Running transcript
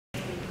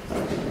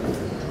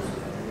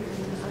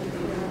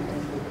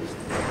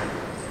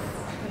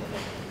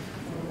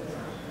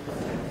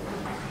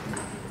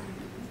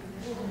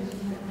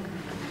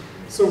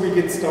So we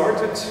get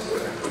started.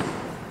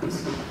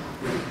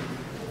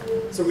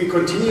 So we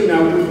continue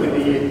now with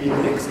the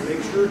next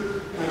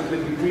lecture.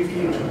 Let me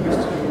briefly introduce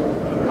to you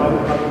Paolo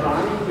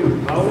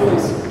Padovani. Paolo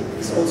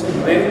is also a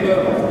member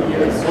of the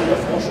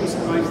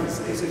Sonderforschungsbereich, this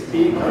SFB,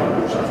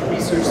 which is a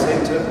research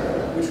center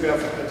which we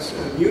have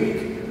at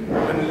Munich.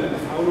 And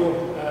Paolo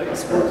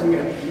is working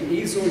at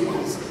the ESO,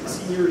 he's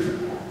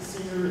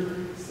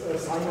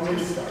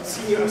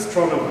senior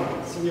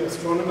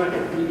astronomer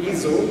at the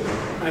ESO,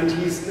 and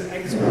he's the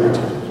expert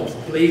of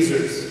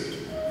blazars.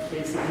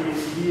 Basically,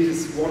 he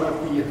is one of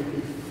the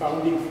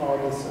founding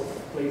fathers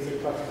of blazer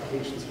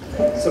classifications.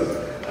 So,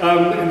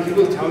 and he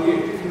will tell you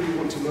everything you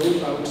want to know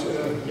about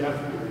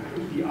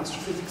the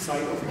astrophysics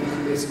side of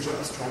multi-messenger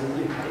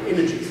astronomy and high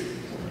energies.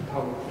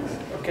 Paolo, please.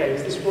 Okay,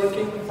 is this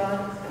working fine?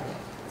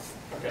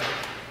 Okay.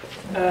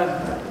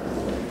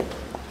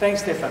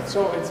 Thanks, Stefan.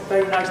 So it's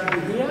very nice to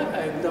be here.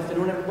 Good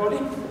afternoon, everybody.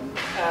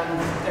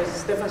 As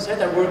Stefan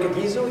said, I work at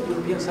ESO,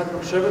 European Southern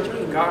Observatory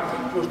in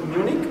Garching, close to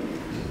Munich.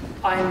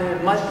 I'm a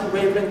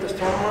multi-wavelength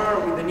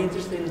astronomer with an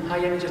interest in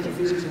high-energy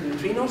astrophysics and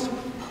neutrinos.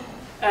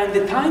 And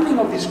the timing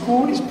of this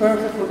school is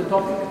perfect for the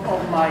topic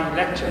of my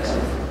lectures.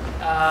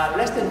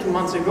 Less than 2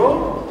 months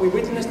ago, we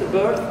witnessed the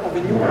birth of a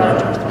new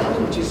branch of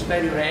astronomy, which is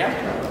very rare.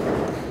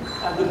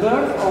 The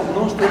birth of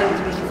non-stellar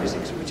neutrino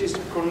astrophysics, which is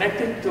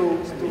connected to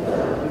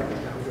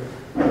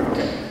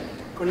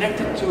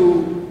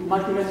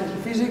multi-messenger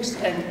astrophysics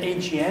and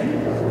AGN,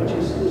 which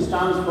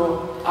stands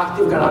for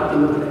active galactic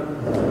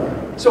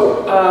nuclei.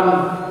 So,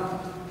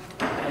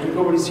 you've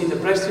probably seen the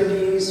press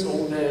release,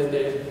 all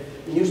the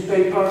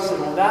newspapers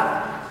and all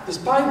that.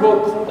 Despite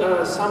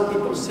what some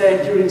people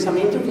said during some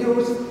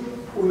interviews,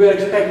 we were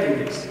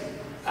expecting this.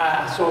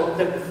 So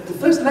the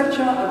first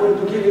lecture, I'm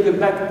going to give you the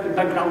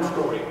background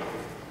story.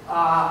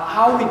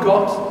 How we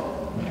got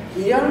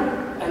here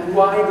and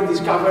why the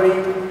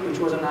discovery, which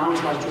was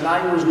announced last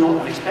July, was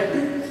not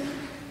unexpected.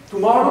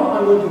 Tomorrow,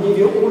 I'm going to give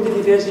you all the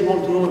details you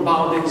want to know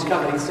about the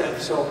discovery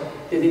itself. So,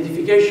 the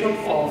identification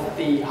of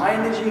the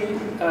high-energy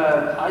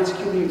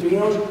ice-cube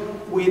neutrinos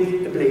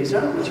with a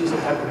blazar, which is a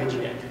type of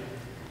AGN.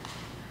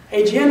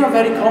 AGN are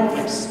very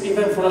complex,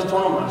 even for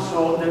astronomers.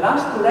 So, the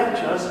last 2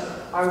 lectures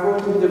are going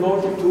to be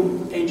devoted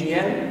to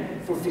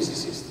AGN for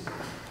physicists.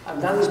 I've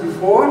done this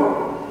before.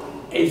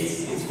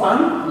 It's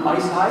fun on my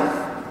side.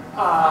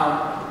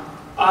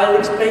 I'll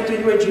explain to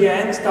you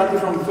AGN, starting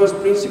from first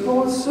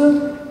principles,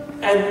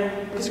 and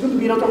there's going to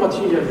be a lot of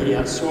material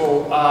here,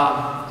 so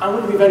I'm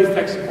going to be very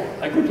flexible.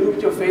 I'm going to look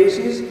at your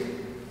faces,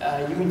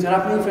 you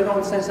interrupt me if I don't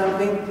understand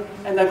something,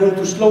 and I'm going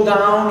to slow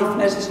down if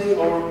necessary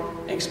or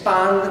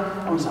expand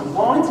on some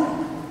points.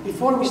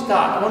 Before we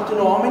start, I want to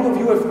know how many of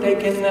you have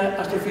taken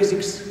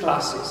astrophysics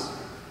classes?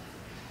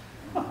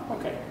 Oh,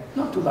 okay,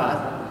 not too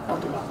bad,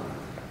 not too bad.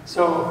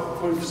 So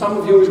for some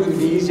of you it's going to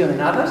be easier than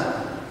others.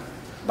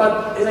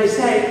 But as I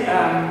say,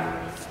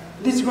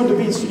 this is going to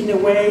be, in a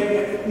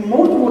way,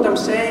 most of what I'm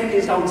saying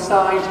is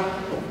outside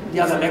the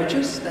other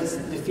lectures. That's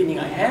the feeling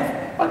I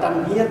have. But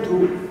I'm here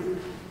to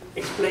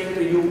explain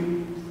to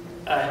you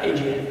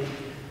AGN.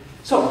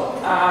 So,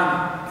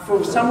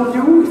 for some of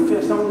you,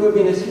 if some of you have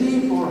been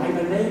asleep or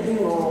hibernating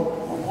or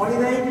on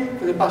holiday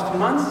for the past 2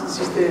 months,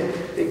 this is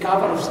the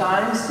cover of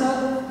Science,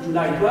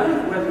 July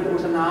 12, where it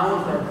was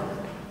announced that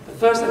the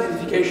first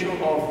identification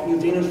of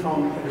neutrinos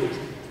from a blazar.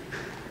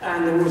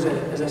 And there was,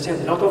 as I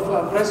said, a lot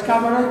of press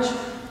coverage.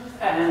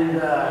 And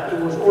it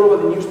was all over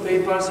the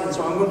newspapers, and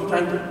so I'm going to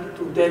try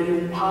to tell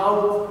you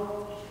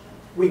how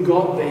we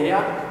got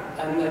there.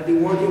 And I've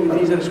been working with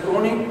Lisa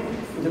Rasconi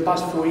for the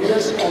past 4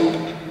 years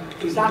on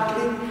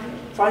exactly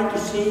trying to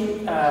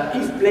see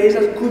if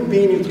blazars could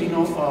be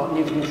neutrino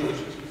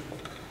sources.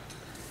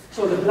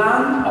 So the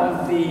plan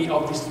of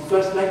this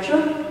first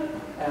lecture,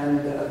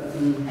 and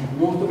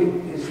most of it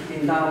is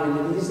being done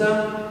with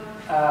Lisa,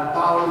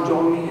 Paolo,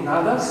 Johnny, and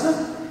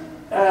others.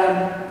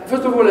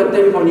 First of all, I'll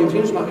tell you about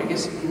neutrinos, but I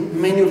guess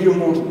many of you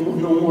know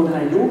more than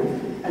I do,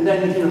 and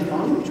then neutrino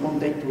astronomy, which won't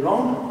take too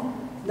long.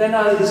 Then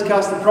I'll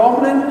discuss the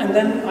problem, and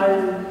then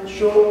I'll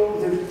show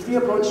the 3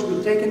 approaches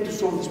we've taken to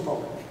solve this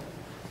problem.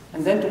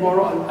 And then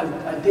tomorrow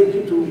I'll take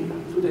you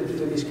to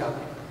the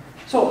discovery.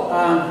 So,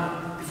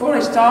 before I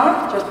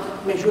start, just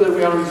make sure that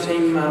we are on the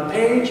same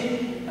page.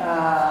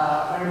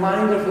 A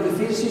reminder for the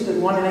physicists that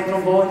 1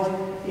 electron volt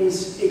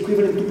is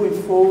equivalent to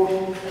 2.4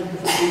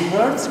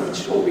 hertz, which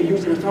is what we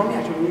use in astronomy.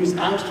 Actually, we use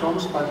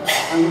angstroms, but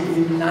I'm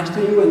going to be nice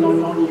to you and not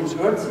only use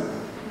hertz.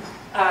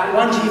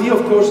 1 GeV,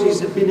 of course,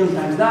 is 1 billion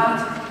times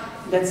that.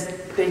 That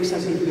takes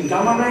us into the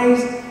gamma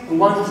rays, and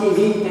 1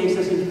 TeV takes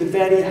us into the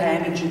very high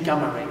energy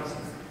gamma rays.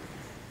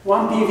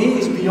 1 PeV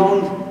is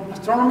beyond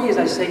astronomy, as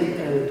I say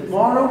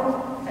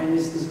tomorrow, and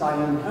it's this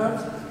value in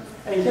hertz.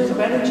 And in terms of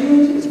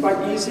energy, it's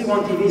quite easy.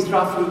 1 TeV is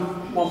roughly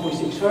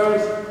 1.6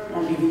 hertz,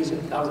 1 PeV is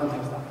 1,000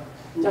 times that.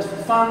 And just for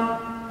fun,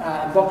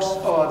 a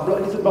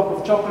little block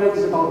of chocolate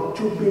is about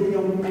 2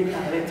 billion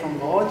mega-electron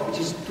volts, which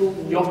is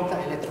 2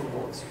 iota-electron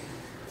volts.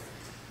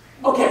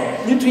 Okay,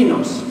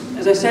 neutrinos.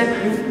 As I said,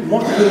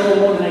 most of you know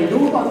more than I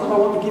do, but I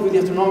want to give you the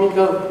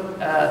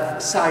astronomical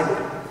side of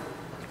it.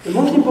 The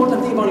most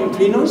important thing about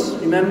neutrinos,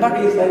 remember,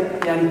 is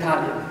that they are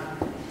Italian.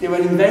 They were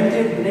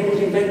invented, the name was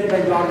invented by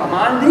Eduardo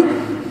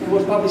Amaldi, it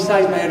was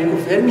publicized by Enrico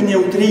Fermi.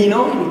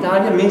 Neutrino in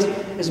Italian means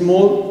a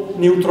small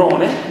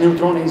neutrone.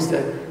 Neutrone is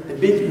the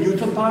big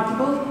neutron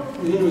particle,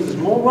 neutrino is a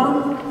small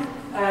one.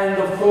 And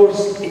of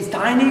course, it's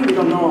tiny, we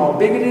don't know how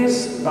big it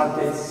is, but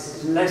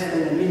it's less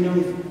than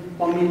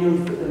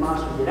 1/1,000,000th the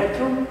mass of the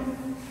electron.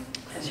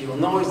 As you all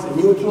know, it's a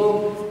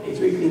neutral, it's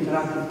a weakly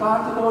interacting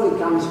particle, it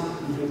comes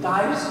in 3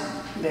 types.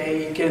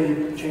 They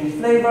can change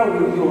flavor,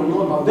 you all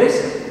know about this.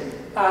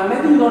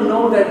 Maybe you don't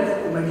know that,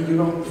 or maybe you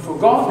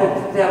forgot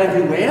that they are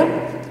everywhere.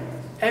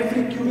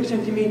 Every cubic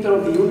centimeter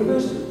of the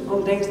universe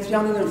contains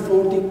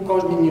 340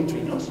 cosmic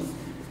neutrinos,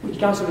 which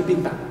comes from the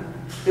Big Bang.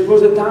 There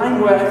was a time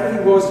where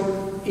everything was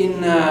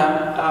in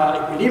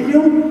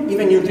equilibrium,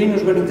 even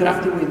neutrinos were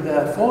interacting with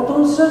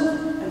photons,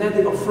 and then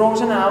they got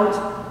frozen out,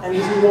 and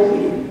this is what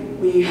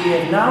we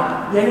have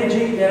now. The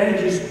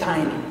energy is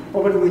tiny.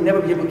 Probably we'll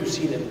never be able to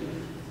see them.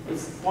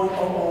 It's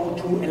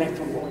 0.002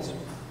 electron volts.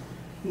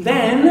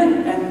 Then,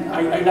 and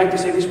I like to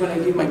say this when I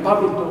give my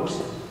public talks,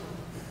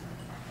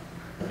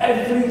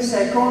 every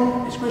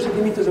second, the square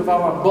centimeters of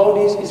our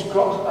bodies is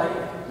crossed by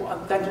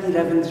 10 to the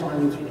 11th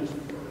neutrinos,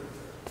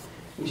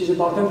 which is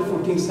about 10 to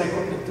 14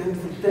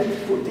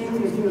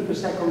 neutrinos per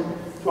second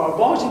to our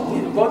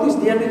bodies.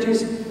 The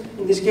energy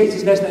in this case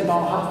is less than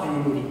about half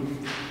an MeV.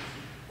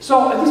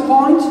 So at this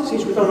point,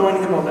 since we don't know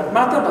anything about that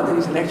matter, but there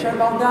is a lecture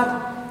about that,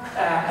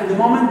 at the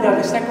moment they are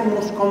the second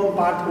most common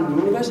particle in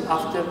the universe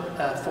after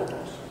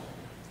photons.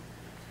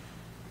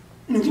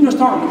 Neutrino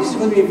astronomy, this is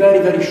going to be a very,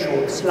 very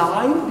short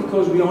slide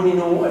because we only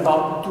know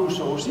about 2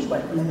 sources.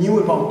 Well, we knew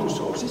about 2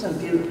 sources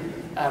until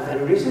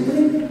very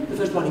recently. The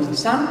first one is the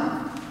Sun.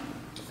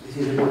 This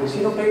is a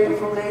Burghausen paper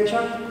from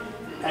Nature.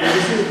 And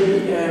this is the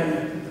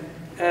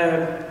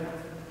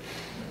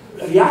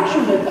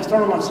reaction that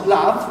astronomers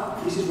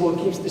love. This is what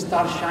keeps the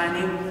stars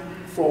shining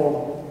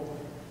for,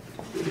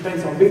 it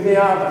depends how big they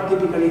are, but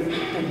typically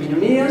 10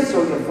 billion years.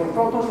 So they have 4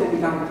 protons, they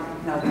become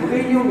now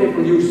uranium, they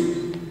produce.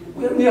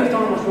 We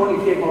astronomers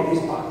only care about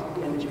this part,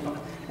 the energy part.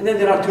 And then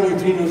there are 2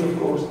 neutrinos, of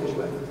course, as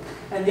well.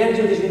 And the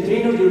energy of these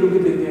neutrinos, you look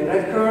at the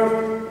red curve,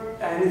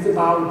 and it's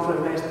about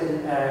less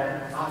than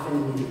half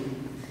an MeV.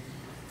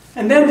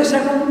 And then the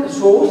second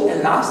source,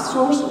 and last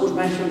source, was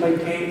mentioned by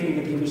Kate in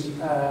the previous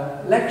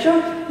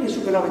lecture, is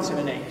supernova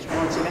 7A.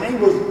 Supernova 7A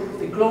was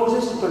the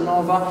closest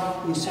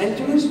supernova in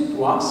centuries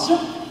to us.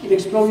 It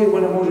exploded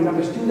when I was a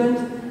younger student,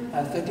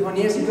 31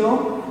 years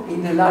ago,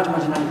 in a large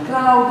Magellanic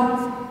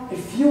Cloud. A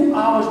few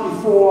hours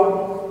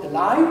before the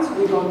light,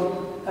 we got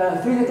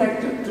 3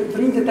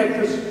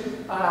 detectors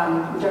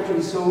which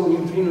actually saw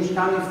neutrinos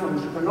coming from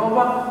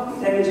supernova.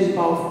 The energy is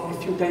about a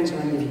few tens of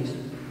MeVs.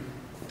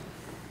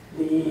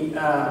 The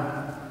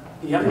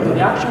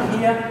reaction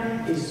here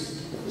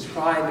is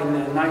described in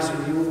a nice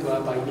review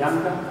by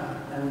Janka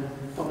and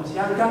Thomas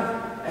Janka,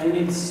 and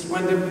it's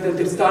when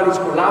the star is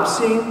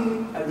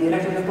collapsing, the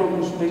electrons and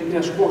protons basically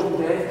are squashed to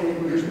death, and they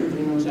produce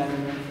neutrinos and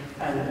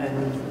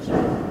neutrons.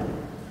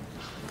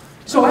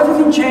 So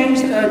everything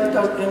changed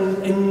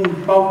in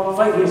about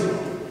 5 years ago.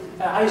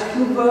 Ice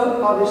Cube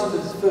published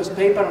his first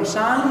paper on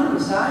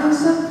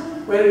Science,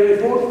 where he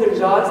reported the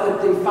results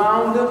that they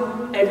found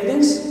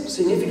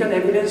significant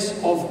evidence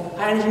of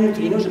high-energy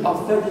neutrinos,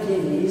 about 30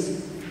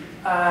 keVs,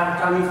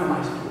 coming from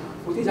Ice Cube.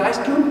 What is Ice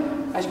Cube?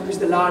 Ice Cube is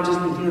the largest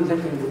neutrino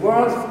detector in the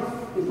world.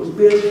 It was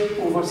built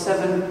over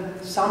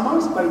 7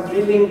 summers by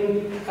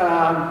drilling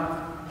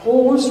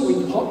holes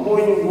with hot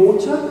boiling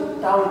water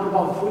down to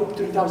about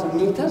 3,000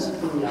 meters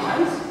in the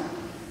ice.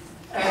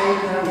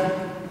 And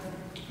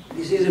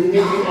this is a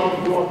movie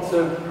of what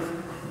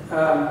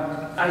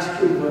Ice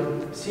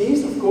Cube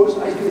sees. Of course,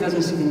 Ice Cube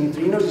doesn't see the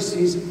neutrinos, it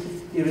sees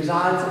the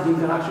results of the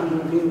interaction of the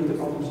neutrinos with the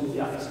protons in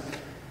the ice.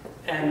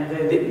 And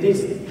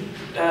these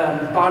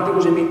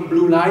particles emit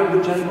blue light,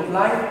 blue channel of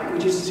light,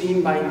 which is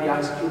seen by the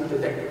Ice Cube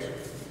detectors.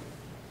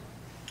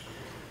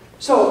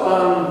 So,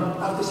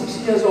 after 6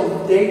 years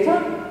of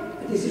data,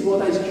 this is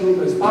what Ice Cube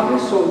has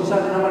published. So these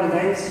are the number of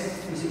events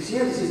in 6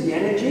 years. This is the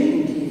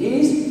energy in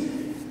keVs.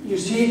 You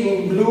see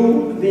in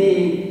blue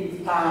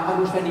the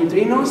atmospheric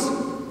neutrinos.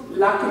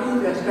 Luckily,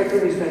 the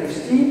spectrum is very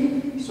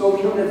steep, so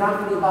we know that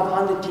roughly about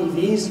 100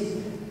 keVs,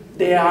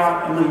 they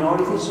are a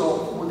minority, so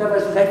whatever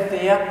is left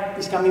there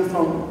is coming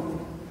from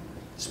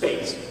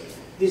space.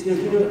 These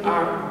neutrinos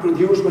are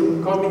produced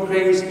when cosmic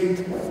rays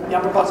hit the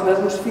upper parts of the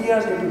atmosphere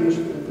and produce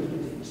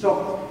neutrinos. So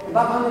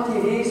about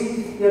 100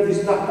 keVs, you have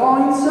these dark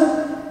points,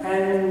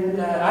 and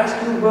Ice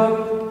Cube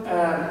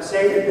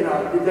say that there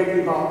are detected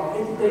about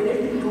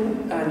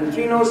 82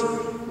 neutrinos,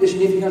 the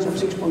significance of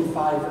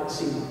 6.5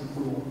 sigma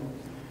or more.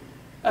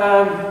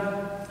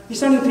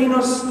 These are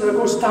neutrinos that are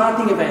called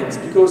starting events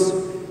because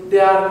they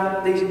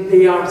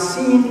are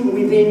seen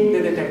within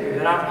the detector.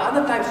 There are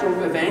other types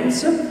of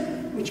events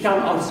which come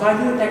outside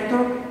the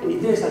detector, and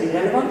details are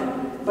irrelevant,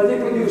 but they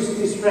produce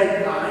this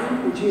red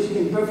line, which is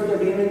in perfect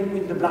agreement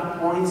with the black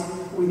points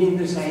within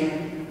the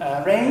same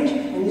range,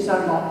 and these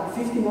are about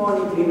 50 more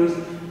neutrinos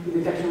with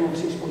detection of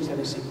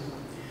 6.7 sigma.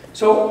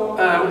 So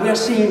we are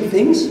seeing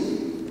things.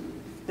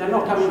 They're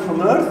not coming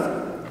from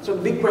Earth, so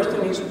the big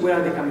question is, where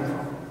are they coming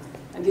from?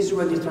 And this is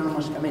where the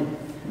astronomers come in.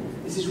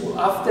 This is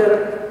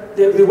after,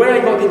 the way I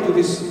got into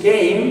this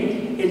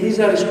game,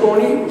 Elisa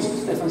Resconi, who's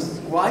Stefan's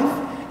wife,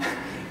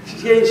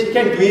 she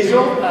came to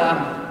ISO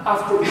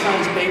after the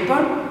science paper,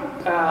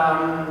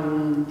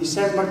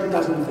 December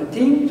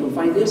 2013, so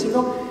 5 years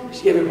ago.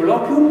 She gave a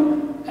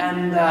colloquium,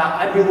 and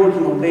I've been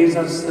working on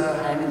lasers,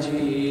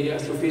 energy,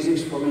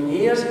 astrophysics for many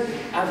years.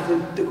 After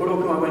the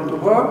colloquium, I went to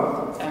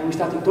her, and we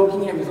started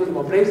talking, and we thought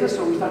about lasers,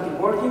 so we started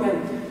working,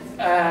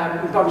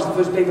 and we published the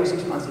first paper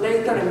 6 months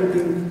later, and we've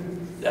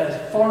been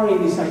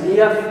following this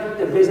idea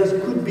that lasers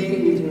could be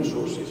neutrino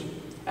sources.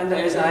 And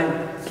as I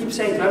keep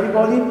saying to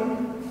everybody,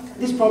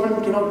 this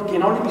problem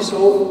can only be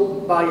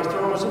solved by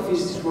astronomers and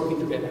physicists working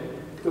together.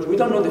 Because we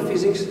don't know the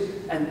physics,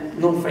 and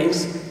no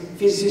offense,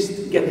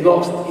 physicists get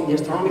lost in the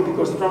astronomy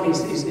because astronomy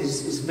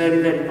is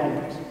very, very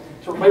complex.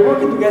 So by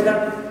working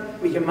together,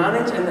 we can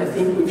manage, and I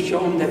think we've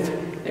shown that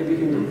we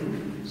can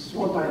do.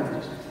 Small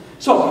parenthesis.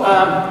 So,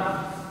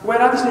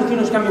 where are these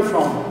neutrinos coming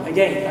from?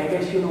 Again, I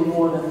guess you know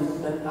more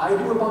than I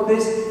do about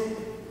this.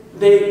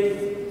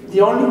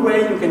 The only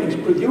way you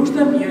can produce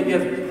them, you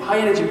have high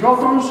energy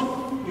protons,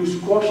 you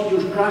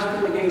crush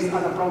them against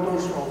other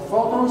protons or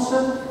photons,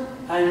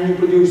 and you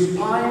produce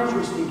pions,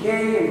 which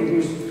decay and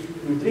produce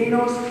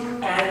neutrinos,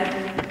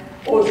 and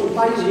also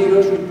pi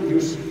zeros, which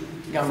produce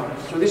gamma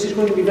rays. So this is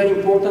going to be very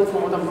important for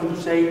what I'm going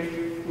to say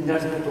in the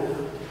rest of the talk.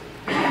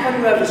 Whenever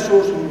you have a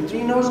source of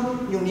neutrinos,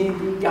 you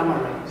need gamma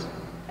rays.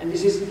 And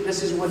this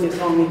is what the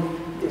astronomy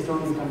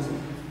comes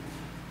in.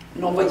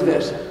 No vice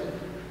versa.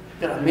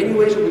 There are many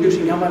ways of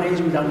producing gamma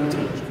rays without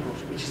neutrinos, of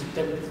course, which is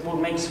what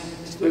makes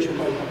the situation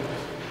quite complex.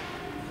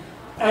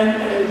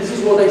 And this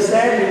is what I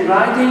said in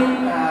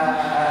writing,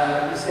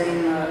 the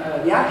same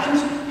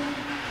reactions.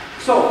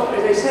 So,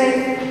 as I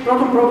say,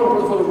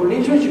 proton-proton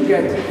collisions, you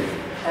get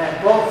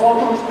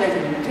photons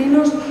and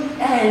neutrinos,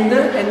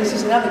 and this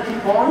is another key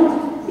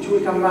point, which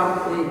will come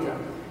back later.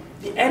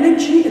 The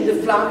energy and the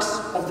flux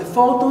of the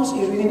photons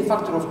is within a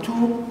factor of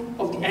 2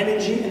 of the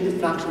energy and the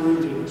flux of the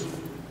neutrinos.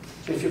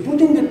 So if you're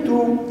putting the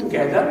two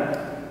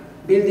together,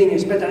 building a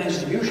spectral energy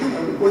distribution,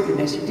 or we call it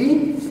an SED,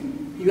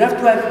 you have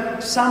to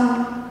have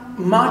some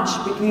match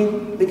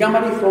between the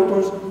gamma ray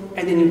photons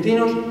and the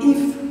neutrinos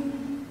if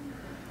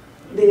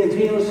the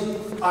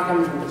neutrinos are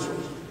coming from the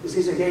source. This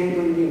is again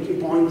going to be a key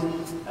point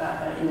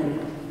in a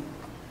minute.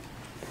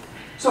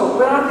 So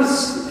where are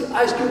these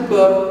ice cube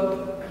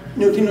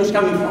neutrinos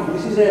coming from?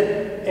 This is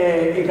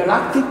a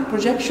galactic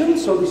projection,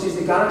 so this is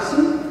the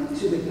galaxy,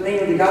 this is the plane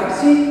of the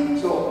galaxy.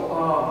 So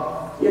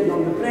here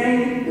on the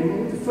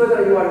plane, the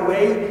further you are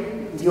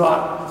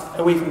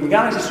away from the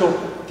galaxy. So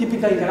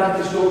typically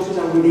galactic sources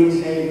are within,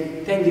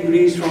 say, 10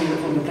 degrees from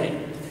the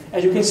plane.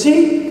 As you can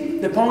see,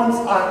 the points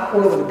are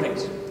all over the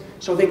place.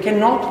 So they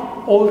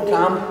cannot all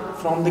come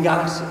from the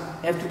galaxy.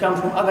 They have to come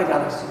from other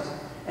galaxies.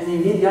 And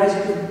indeed, the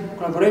ice cube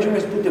collaboration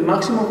has put the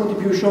maximum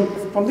contribution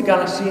from the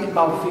galaxy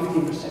about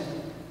 15%.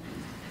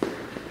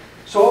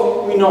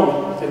 So we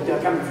know that they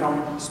are coming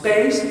from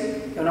space,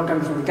 they are not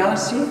coming from the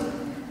galaxy,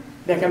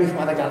 they are coming from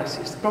other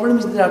galaxies. The problem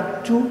is that there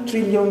are 2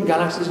 trillion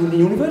galaxies in the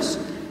universe,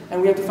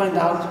 and we have to find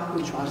out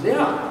which ones they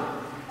are.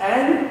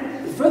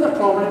 And the further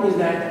problem is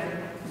that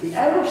the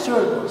error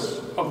circles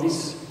of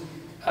this,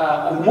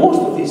 of most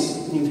of these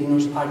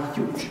neutrinos are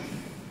huge.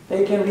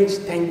 They can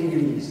reach 10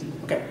 degrees.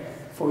 Okay,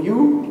 for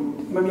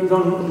you, maybe you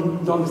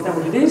don't understand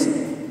what it is.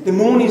 The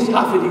moon is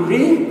half a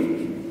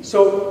degree,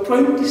 so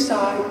 20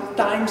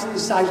 times the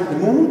size of the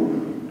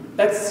moon.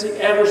 That's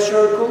the error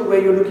circle where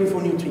you're looking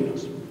for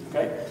neutrinos.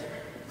 Okay,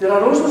 there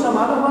are also some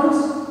other ones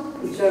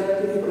which are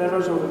typical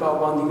errors of about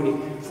 1 degree.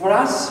 For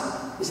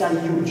us, these are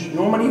huge.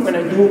 Normally, when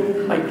I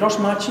do my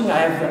cross-matching, I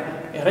have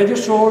a radio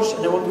source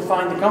and I want to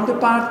find the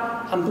counterpart.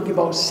 I'm talking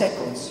about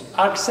seconds,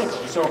 arc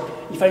seconds. So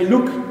if I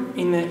look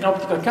in an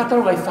optical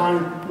catalog, I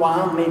find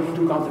 1, maybe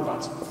 2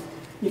 counterparts.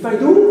 If I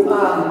do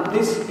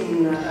this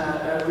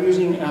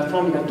using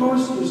astronomical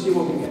tools, you see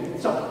what we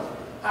get. So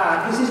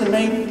this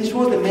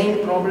was the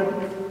main problem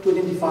to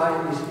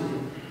identify this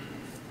field.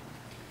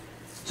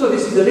 So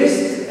this is the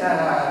list.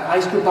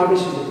 Ice cube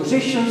publishes the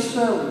positions,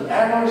 the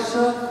errors,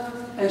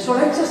 and so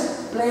let's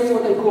just play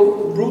what I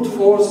call brute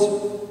force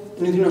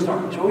neutrino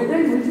astronomy. So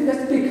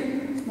let's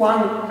pick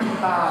one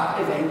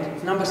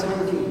event, number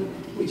 17,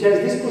 which has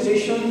this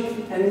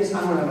position and this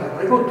angular value.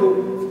 I go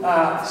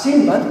to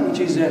Sinbad, which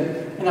is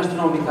an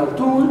astronomical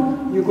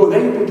tool. You go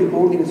there, you put the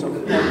coordinates of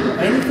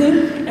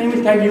anything, and it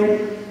will tell you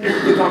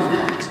the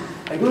counterparts.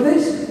 I do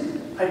this,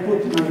 I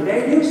put my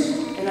radius,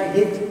 and I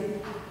hit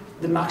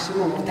the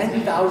maximum of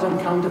 10,000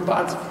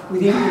 counterparts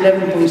within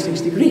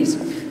 11.6 degrees.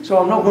 So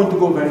I'm not going to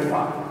go very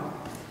far.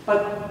 But,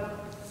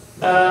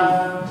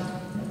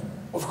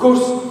 of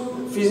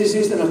course,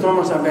 physicists and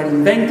astronomers are very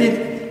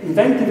inventive,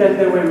 and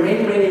there were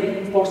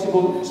many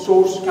possible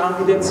source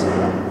candidates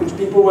which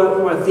people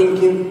were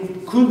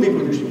thinking could be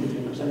producing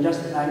neutrinos. And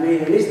I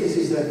made a list. This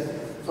is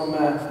from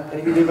a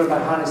review paper by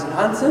Hannes and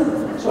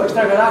Hansen. So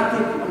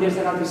extragalactic, on the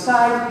extragalactic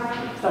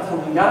side, start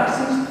forming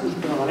galaxies,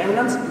 which are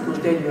remnants, because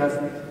then you have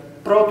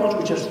protons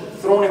which are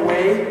thrown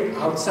away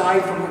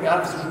outside from the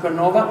galaxy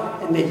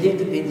supernova and they hit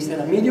the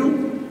interstellar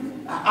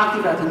medium,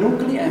 active galactic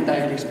nuclei, and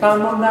I'll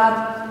expand on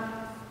that.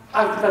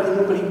 Active galactic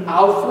nuclei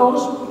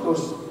outflows,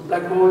 because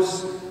black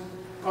holes,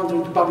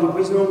 contrary to public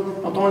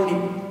wisdom, not only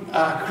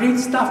create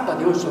stuff, but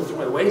they also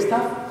throw away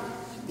stuff.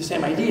 The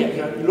same idea,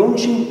 you're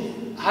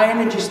launching high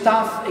energy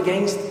stuff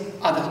against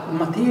other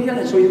material,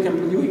 and so you can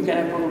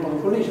have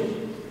proton-proton collisions.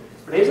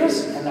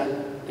 Lasers, and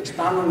I'll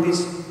expand on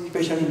this,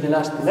 especially in the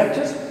last two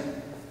lectures.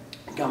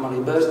 Gamma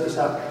ray bursts, these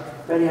are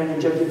very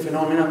energetic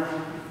phenomena.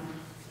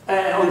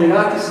 On the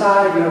galactic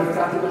side, you have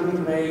galactic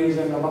cosmic rays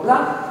and blah blah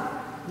blah.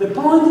 The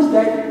point is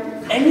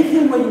that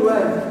anything where you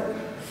have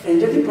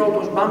energetic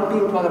protons bumping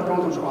into other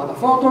protons or other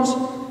photons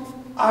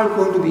are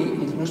going to be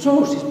neutrino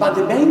sources. But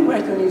the main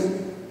question is,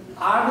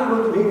 are they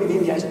going to be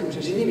within the isotope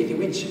sensitivity,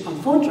 which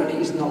unfortunately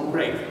is not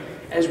great,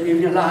 as we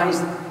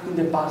realized in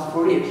the past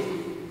 4 years.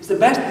 It's the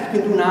best we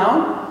can do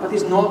now, but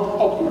it's not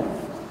optimal.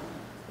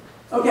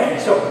 Okay,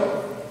 so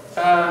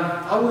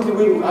how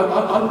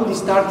would we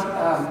start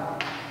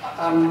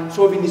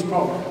solving this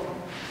problem?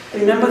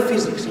 Remember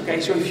physics, okay?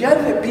 So if you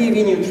have a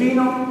PeV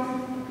neutrino,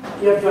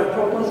 you have to have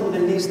protons with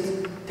at least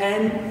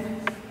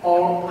 10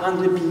 or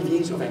 100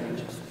 PeVs of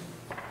energy.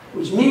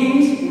 Which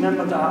means,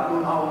 remember that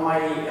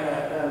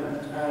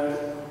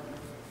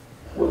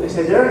what I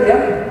said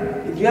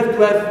earlier, that you have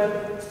to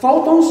have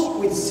photons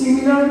with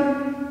similar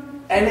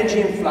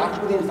energy and flux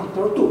within a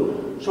factor of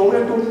 2. So we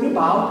are talking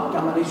about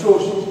gamma ray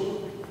sources.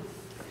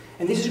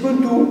 And this is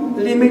going to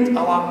limit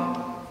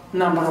our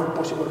number of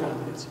possible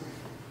candidates.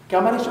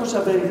 Gamma ray sources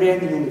are very rare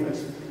in the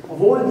universe.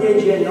 Of all the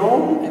AGN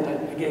known, and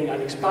again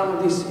I'll expand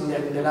on this in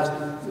the last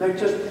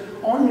lectures,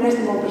 only less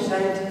than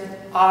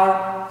 1%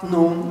 are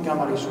known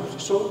gamma ray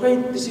sources. So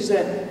this is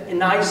a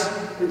nice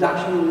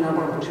reduction in the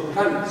number of possible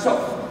candidates.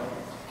 So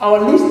our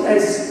list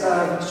has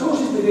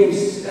sources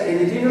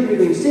neutrinos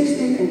between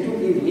 60 and 2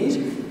 PeVs,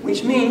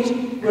 which means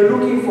we're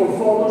looking for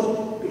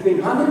photons between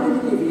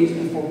 120 PeVs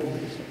and 4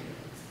 PeVs.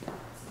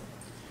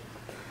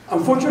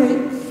 Unfortunately,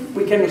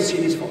 we cannot see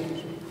these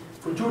photons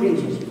for 2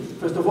 reasons.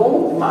 First of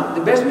all,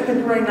 the best we can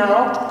do right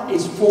now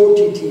is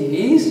 40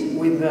 TeVs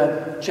with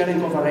the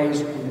Cherenkov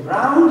arrays on the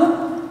ground,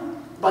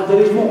 but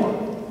there is more.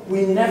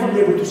 We'll never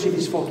be able to see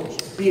these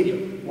photons,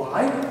 period.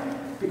 Why?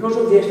 Because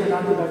of the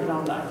extragalactic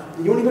background light.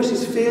 The universe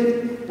is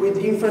filled with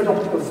infrared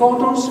optical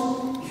photons.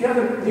 If you have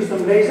a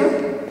distant laser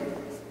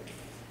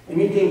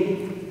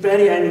emitting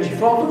very high energy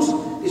photons,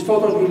 these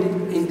photons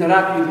will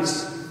interact with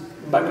these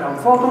background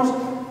photons,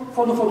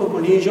 photon-photon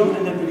collision,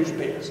 and then produce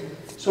pairs.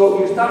 So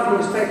you start from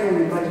a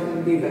spectrum which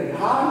will be very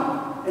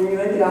high, and you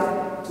end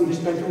up with a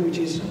spectrum which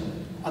is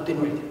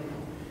attenuated.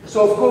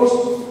 So of course,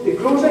 the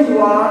closer you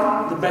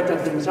are, the better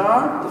things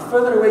are. The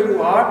further away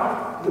you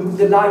are,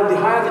 the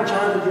higher the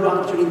chance that you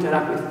actually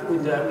interact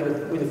with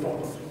the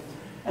photons.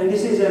 And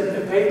this is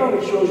a paper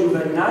which shows you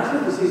very nicely.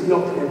 This is the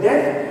optical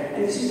depth,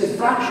 and this is the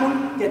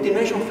fraction, the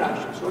attenuation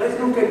fraction. So let's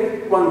look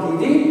at 1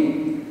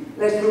 TeV.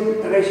 Let's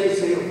look at a redshift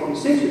say of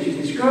 0.6, which is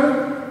this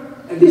curve.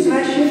 And this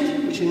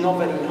redshift, which is not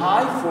very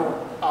high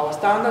for our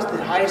standards,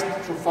 the highest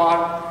so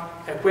far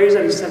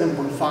quasar is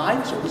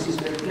 7.5, so this is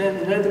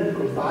relatively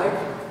close by.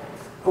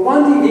 For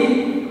 1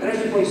 TeV,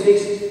 redshift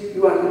 0.6,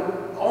 you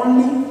are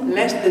only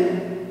less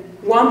than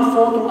 1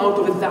 photon out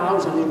of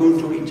 1,000 you're going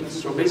to reach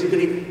us. So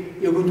basically,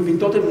 you're going to be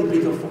totally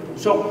depleted of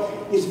photons.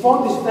 So these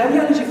very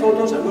energy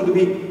photons are going to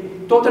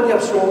be totally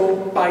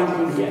absorbed by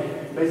the EVA,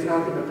 basically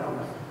background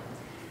light.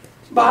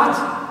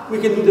 But we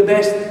can do the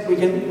best we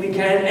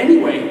can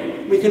anyway.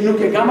 We can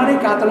look at gamma ray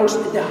catalogs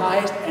at the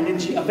highest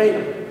energy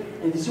available.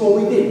 And this is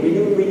what we did.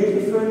 We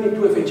used the Fermi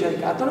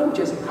 2FHL catalog, which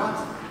has a cut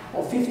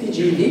of 50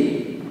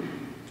 GeV.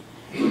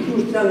 We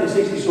used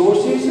 360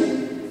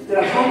 sources. There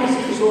are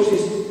 160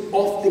 sources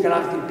off the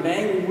galactic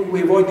plane.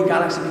 We avoid the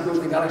galaxy because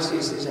the galaxy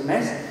is a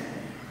mess.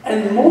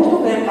 And most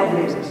of them are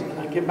blazars. And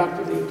I'll get back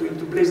to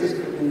blazars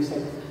in a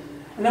second.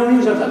 And then we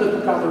use another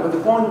 2 catalogs, but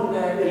the point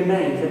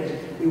remains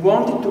that we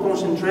wanted to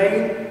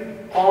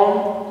concentrate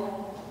on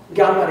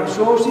gamma ray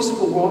sources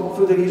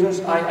for the reasons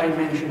I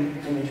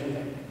mentioned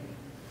there.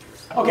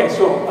 Okay,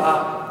 so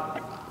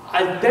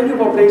I'll tell you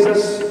about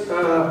lasers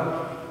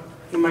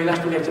in my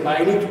last lecture, but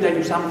I need to tell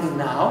you something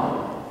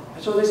now.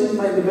 So this is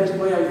the best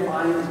way I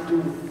find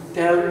to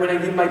tell when I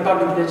give my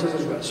public lectures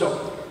as well.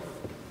 So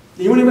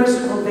the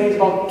universe contains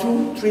about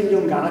 2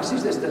 trillion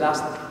galaxies. That's the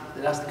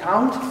last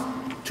count.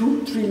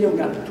 2 trillion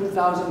galaxies,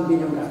 2,000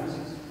 billion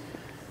galaxies.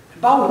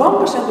 About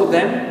 1% of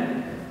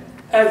them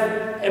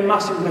have a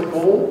massive black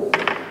hole.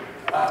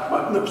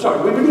 No,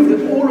 sorry, we believe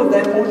that all of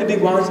them, all the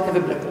big ones, have a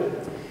black hole.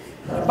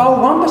 About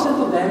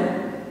 1% of them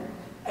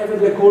have a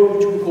black hole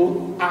which we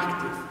call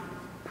active.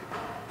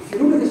 If you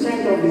look at the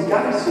center of this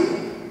galaxy,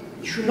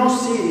 you should not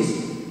see this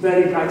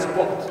very bright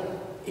spot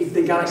if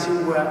the galaxy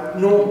were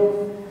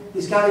normal.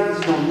 This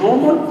galaxy is not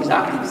normal, it's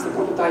active, it's the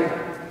prototype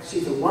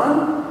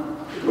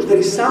C1, because there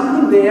is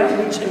something there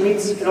which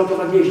emits a lot of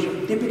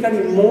radiation,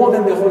 typically more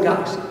than the whole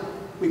galaxy.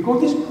 We call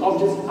these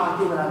objects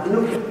active and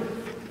antinuclear.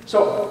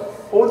 So,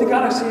 all the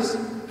galaxies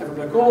have a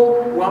black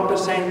hole,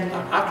 1%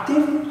 are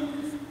active.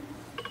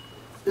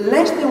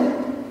 less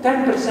than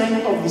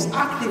 10% of these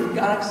active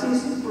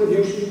galaxies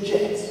produce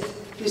jets.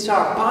 These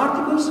are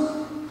particles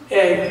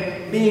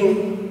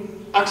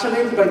being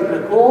accelerated by the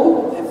black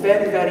hole at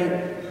very, very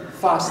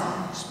fast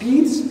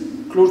speeds,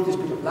 close to the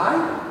speed of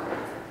light.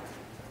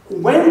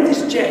 When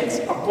these jets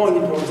are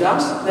pointed towards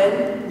us,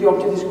 then the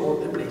object is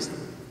called a blazer.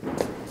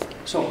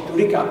 So, to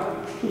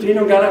recap, 2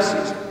 trillion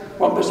galaxies,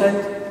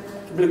 1%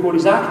 the black hole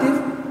is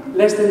active,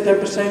 less than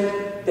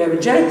 10% they have a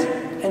jet,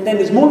 and then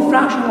a small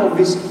fraction of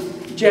these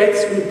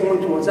jets will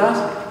point towards us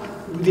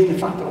within a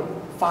factor of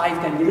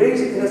 5-10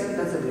 degrees, and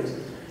that's a blazer.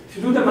 If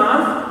you do the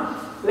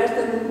math, less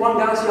than 1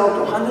 galaxy out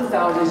of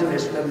 100,000 is a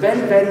blazer. They're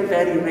very, very,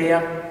 very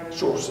rare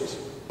sources.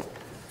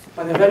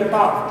 But they're very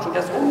powerful, so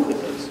that's all over the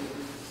place.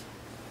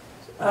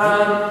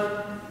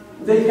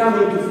 They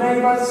come into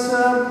flavors,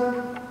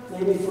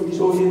 maybe for this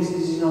audience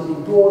this is not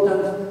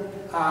important.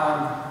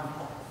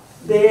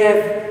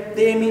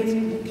 They emit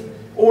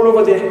all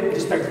over the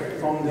spectrum,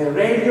 from the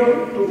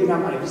radio to the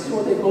gamma ray. This is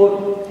what they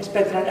call a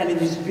spectral energy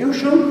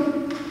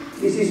distribution.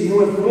 This is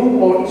nu and nu,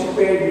 or E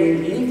squared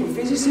dAE for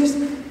physicists.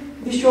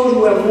 This shows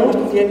where most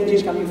of the energy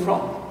is coming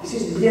from. This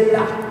is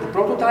BLA, the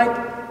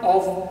prototype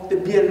of the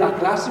BLA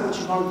class, which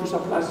is one of the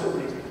subclasses of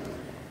laser.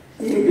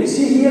 You can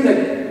see here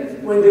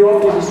that when the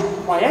object is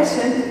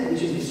quiescent,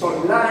 which is the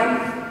solid line,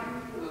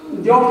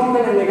 the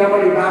optical and the gamma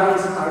ray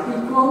balance are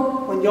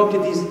equal. When the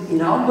object is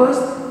in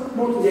outburst,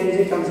 most of the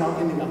energy comes out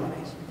in the gamma rays.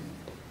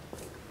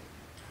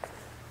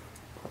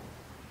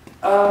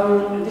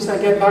 This I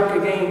get back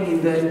again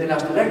in the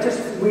last two lectures.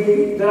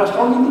 There are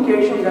strong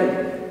indications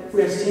that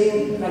we are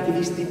seeing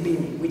relativistic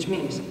beaming, which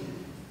means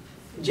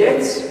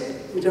jets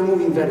which are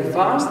moving very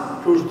fast,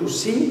 close to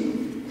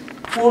C,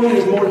 forming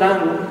a small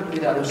angle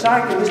with the other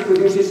side, and this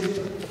produces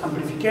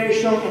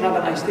amplification and other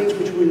nice things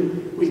which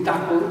we'll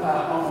tackle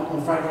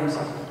on Friday and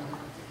Saturday.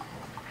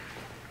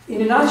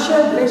 In a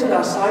nutshell, lasers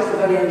are sized for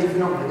very energy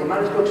phenomena. They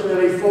manage to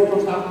accelerate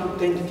photons up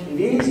to 10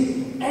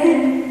 TeVs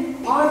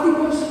and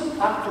particles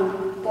up to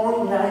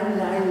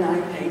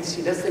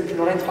 0.9998. That's the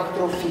Lorentz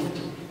factor of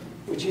 50,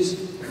 which is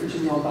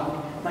not bad.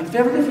 My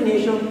favorite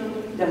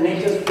definition, they're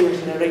nature's free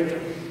accelerator.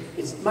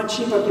 It's much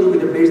cheaper to look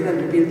at the blazer than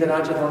to build the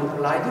Large Hadron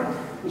Collider,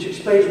 which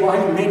explains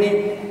why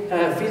many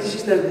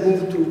physicists have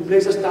moved to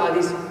laser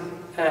studies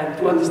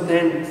to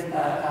understand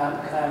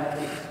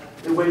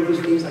the way these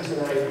things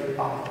accelerate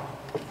power.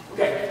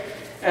 Okay,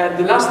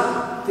 the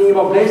last thing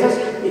about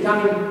lasers, they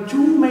come in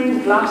 2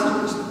 main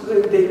classes,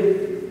 which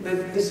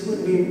this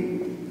will be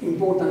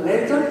important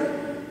later.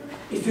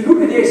 If you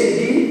look at the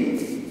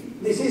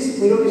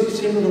ACD, we know this is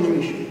synchrotron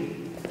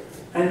emission,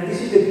 and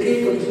this is the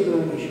peak of the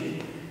synchrotron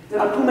emission. There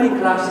are 2 main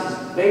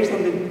classes based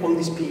on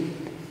this peak.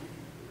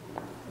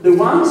 The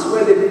ones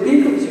where the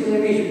peak of the synchrotron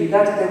emission is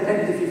less than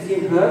 10 to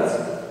 15 Hertz,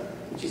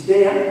 which is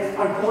there,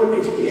 are called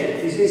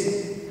HPL. This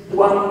is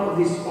one of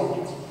these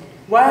objects.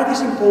 Why is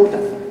this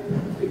important?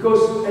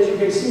 Because, as you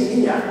can see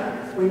here,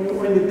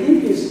 when the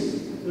peak is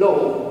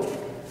low,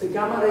 the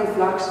gamma ray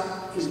flux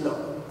is low.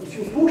 If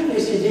you push the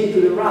ACD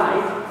to the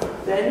right,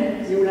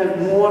 then you will have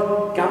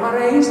more gamma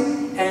rays,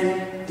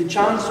 and the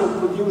chance of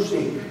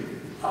producing,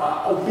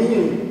 of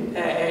being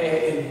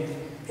a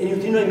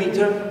neutrino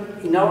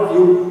emitter, in our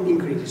view,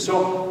 increases.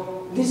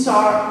 So these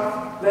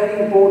are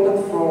very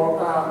important for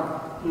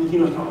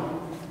neutrino astronomy.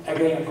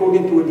 Again,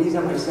 according to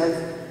Elisa, myself,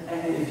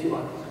 and a few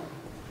others.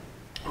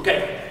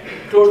 Okay,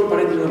 close the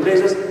parenthesis on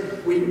lasers.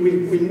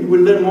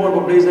 We'll learn more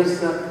about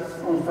lasers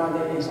on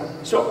Friday and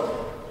Saturday.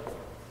 So,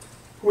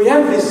 we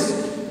have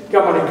these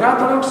gamma ray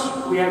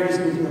catalogs, we have these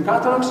neutrino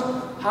catalogs.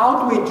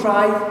 How do we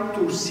try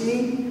to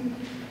see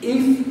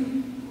if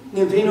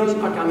neutrinos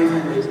are coming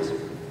from lasers?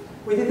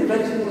 We did a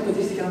very simple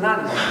statistical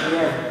analysis. We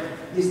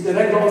have the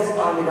red dots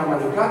are the gamma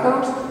ray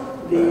catalogs,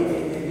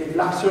 the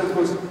black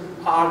circles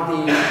are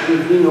the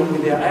neutrino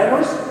with their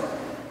errors.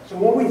 So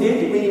what we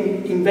did,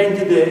 we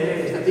invented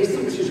a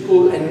statistic which is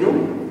called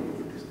NU.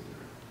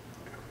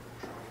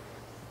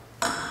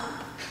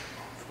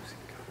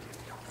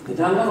 The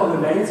number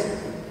of events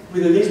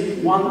with at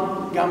least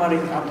one gamma ray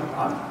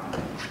counterpart.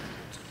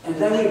 And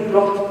then we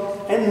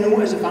plot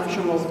NU as a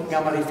function of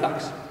gamma ray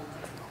flux.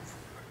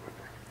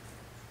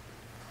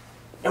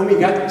 And we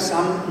got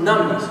some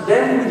numbers.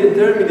 Then we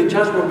determine the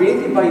chance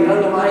probability by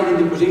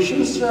randomizing the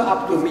positions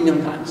up to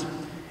 1,000,000 times.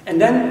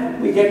 And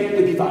then we get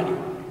the p-value.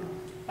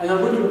 And I'm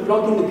going to be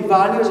plotting the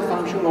p-value as a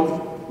function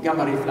of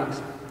gamma ray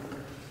flux.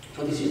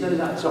 So this is the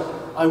result. So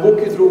I'll walk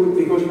you through it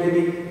because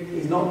maybe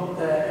it's not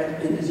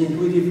as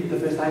intuitive the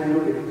first time you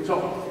look at it. So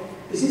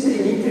this is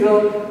an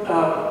integral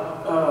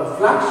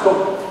flux. So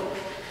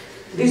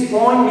this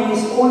point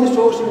means all the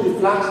sources with the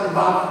flux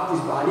above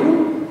this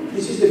value.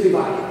 This is the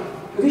p-value.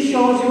 So this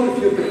shows you a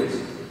few things.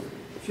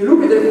 If you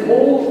look at the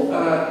whole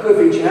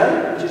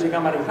 2FHL, which is a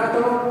gamma ray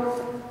catalog,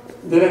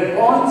 the red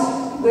points,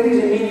 there is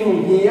a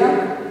minimum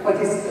here, but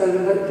it's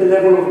at the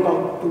level of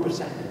about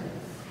 2%.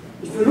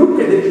 If you look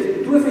at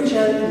the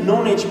 2FHL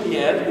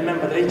non-HPL,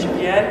 remember the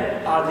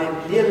HPL are the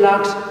real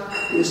lux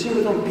with a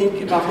synchrotron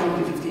peak above 10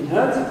 to 15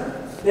 Hertz,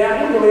 they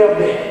are all the way up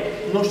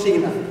there, no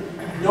signal.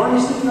 The only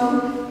signal,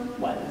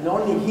 well, the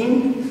only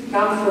hint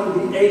comes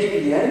from the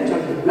AGN, which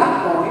are the black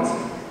points,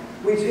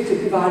 which is a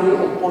p-value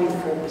of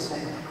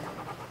 0.4%.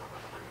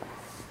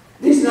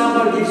 This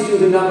number gives you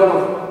the number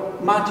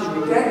of matches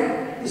we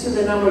get. This is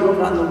the number of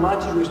random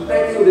matches we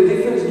expect, so the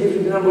difference gives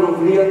you the number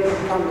of real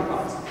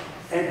counterparts.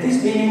 At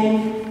this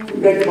minimum,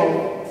 we get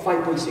about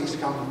 5.6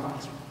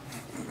 counterparts.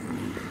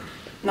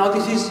 Now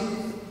this is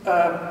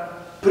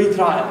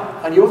pre-trial.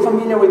 Are you all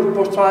familiar with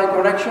post-trial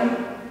correction?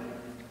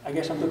 I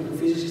guess I'm talking to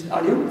physicists.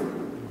 Are you?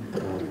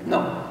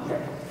 No?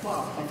 Okay.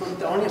 Wow, I thought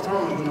the only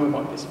astronomers would know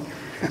about this.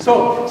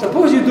 So,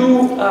 suppose you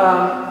do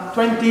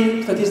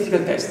 20 statistical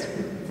tests.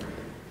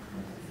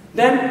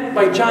 Then,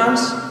 by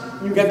chance,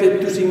 you get the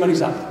 2 sigma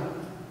result.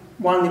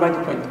 1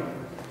 divided 20.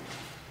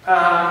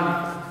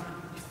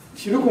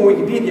 If you look on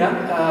Wikipedia,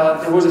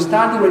 there was a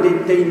study where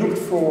they looked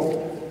for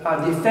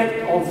the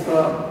effect of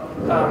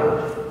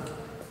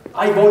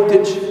high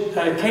voltage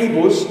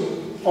cables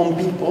on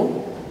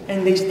people,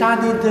 and they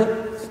studied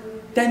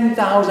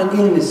 10,000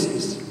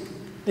 illnesses.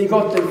 They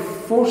got a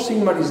 4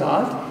 sigma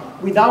result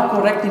without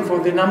correcting for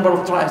the number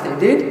of trials they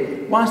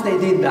did. Once they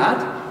did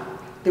that,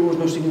 there was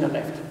no signal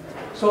left.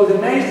 So the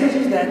message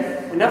is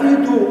that whenever you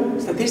do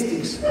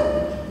statistics,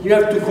 you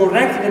have to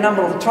correct the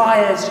number of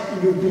trials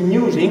you've been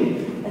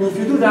using, and if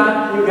you do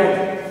that, you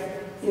get,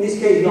 in this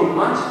case, not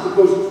much,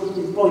 because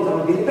the point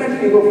of the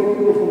depends, you go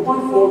from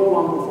 0.4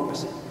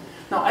 to 1.4%.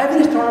 Now,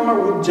 every astronomer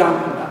would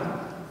jump on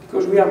that,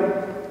 because we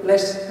are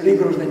less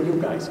rigorous than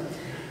you guys.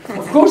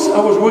 Of course,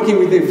 I was working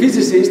with a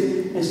physicist,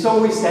 and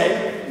so we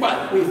said,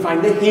 well, we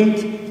find a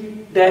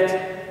hint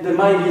that there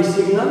might be a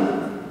signal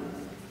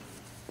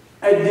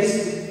at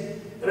this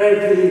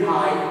relatively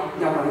high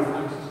gamma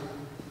reflex.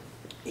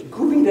 It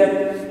could be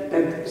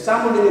that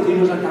some of the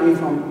neutrinos are coming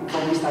from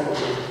this type of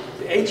thing.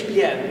 The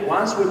HPL, the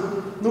ones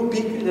with no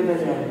peak level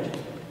energy.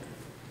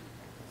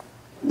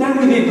 Then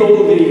we did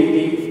all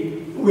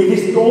we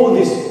listed all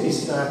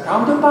these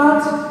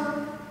counterparts,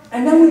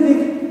 and then we did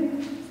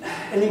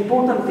an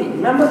important thing.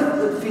 Remember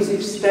that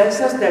physics tells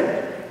us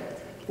that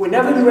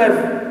whenever you have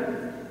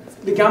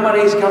the gamma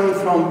rays coming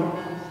from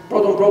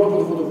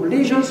proton-proton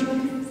collisions,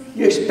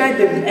 you expect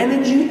that the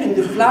energy and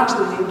the flux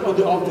of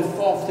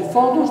the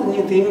photons and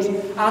neutrinos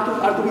are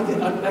to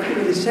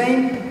be the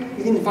same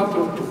within a factor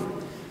of 2.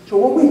 So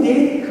what we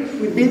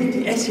did, we built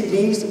the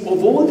SEDs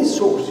of all these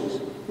sources.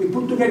 We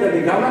put together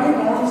the gamma ray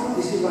points.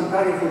 This is one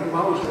carrying from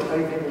Paolo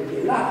Padovani from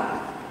the lab.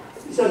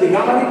 These are the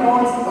gamma ray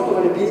points,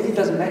 auto-variability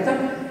doesn't matter.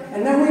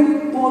 And then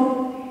we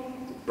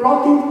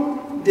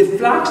plotted the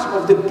flux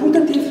of the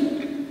putative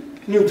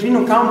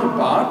neutrino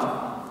counterpart,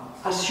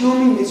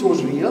 assuming this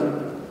was real,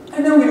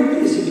 and then we looked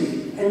at the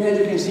CD. And as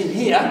you can see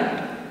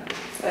here,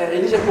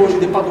 Elisa calls it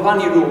the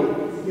Padovani rule.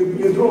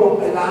 You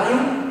draw a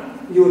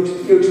line, you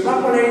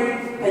extrapolate,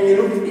 and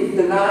you look if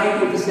the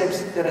line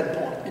intercepts the red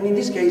point. And in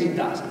this case, it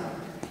does.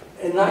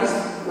 A nice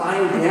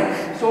line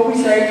here. So we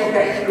say,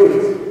 okay,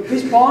 good.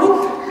 This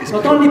point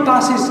not only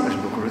passes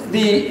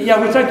we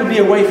try to be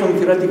away from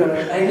theoretical,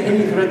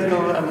 any theoretical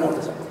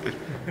models.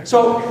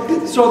 So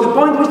the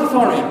point was the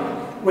following.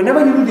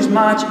 Whenever you do this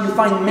match, you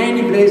find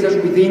many blazars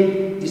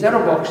within these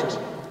error boxes,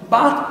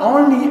 but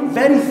only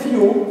very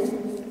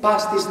few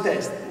pass this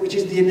test, which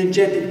is the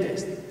energetic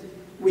test,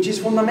 which is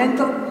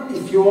fundamental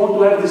if you want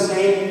to have the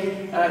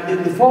same,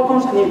 the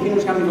photons and the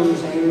neutrinos coming from the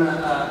same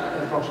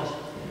process.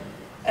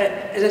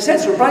 As I said,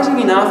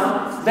 surprisingly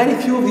enough, very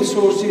few of these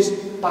sources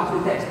pass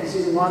the test. This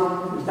is the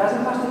one which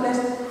doesn't pass the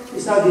test.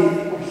 These are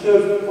the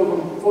observed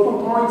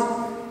photon points.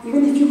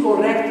 Even if you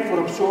correct for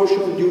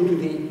absorption due to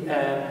the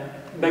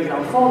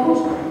background photons,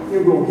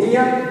 you go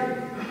here,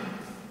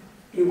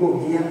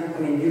 I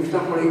mean, you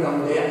extrapolate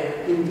down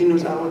there, the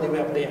neutrinos are all the way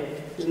up there.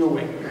 There's no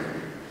way.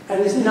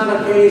 And this is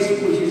another case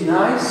which is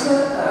nice.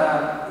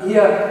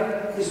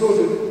 Here, this was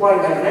a quite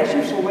high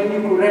redshift, so when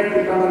you correct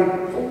the gamma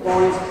ray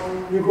points,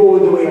 you go all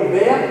the way up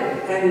there,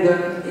 and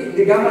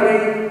the gamma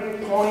ray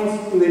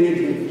points to the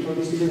neutrino. So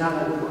this is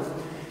another good one.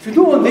 If you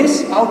do all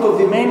this, out of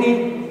the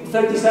many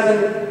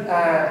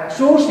 37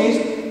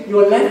 sources, you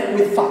are left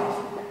with 5.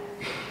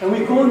 And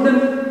we call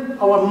them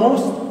our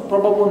most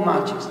probable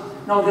matches.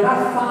 Now, there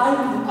are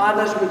 5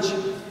 others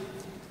which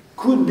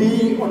could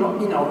be, or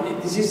not, you know,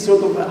 this is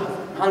sort of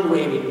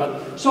hand-waving.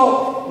 But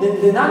so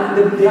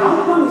the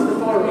outcome is the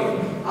following.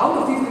 Out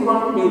of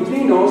 51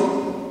 neutrinos,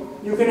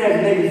 you can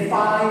have maybe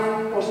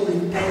 5,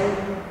 possibly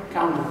 10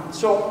 counterparts.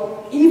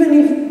 So even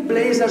if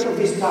blazars of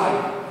this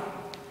type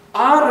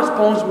are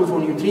responsible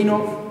for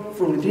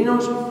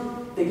neutrinos,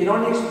 they can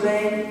only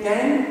explain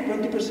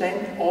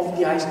 10–20% of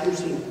the ice cube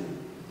signal,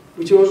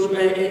 which was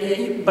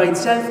by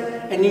itself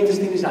an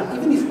interesting result.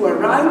 Even if we're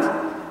right,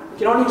 we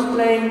can only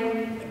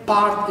explain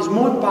a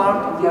small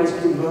part of the ice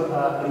cube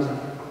result.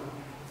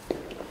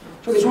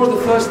 So this was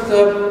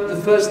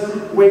the first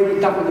way we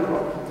tackled the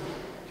problem.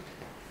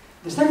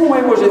 The second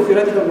way was a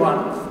theoretical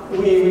one.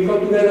 We got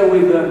together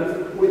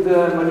with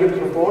Maria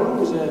Tropol,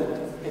 who's a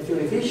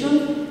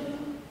theoretician.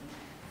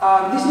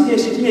 This is the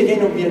SED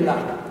again of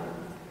BLR.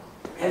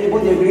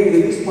 Everybody agrees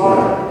that this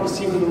part is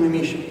synchrotron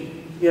emission.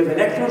 We have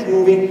electrons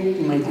moving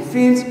in magnetic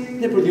fields,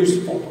 they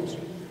produce photons.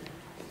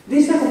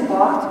 This second part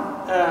part,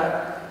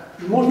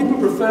 most people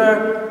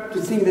prefer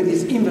to think that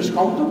it's inverse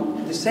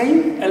quantum. The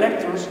same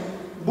electrons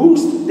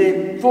boost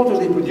the photons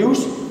they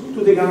produce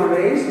to the gamma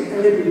rays,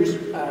 and they produce,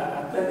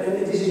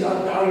 and this is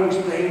how you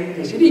explain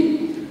ACD.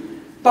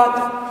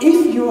 But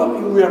if we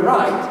are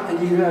right,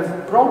 and you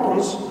have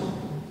protons,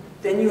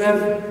 then you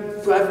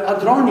have to have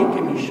hadronic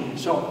emission.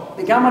 So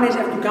the gamma rays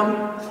have to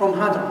come from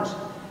hadrons.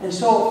 And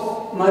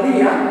so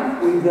Maria,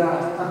 with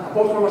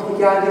Apostolo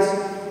Mastichiadis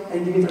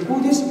and Dimitra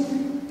Koutis,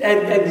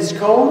 had this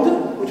code,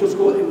 which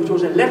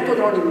was a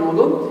leptodronic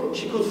model.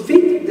 She could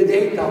fit the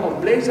data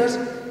of blazars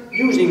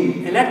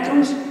using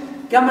electrons,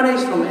 gamma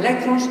rays from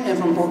electrons, and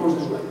from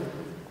protons as well.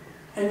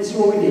 And this is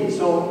what we did.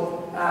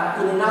 So,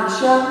 in a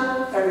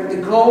nutshell,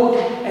 the code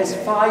has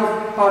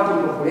 5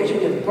 particle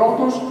populations. You have the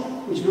protons,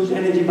 which lose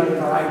energy by a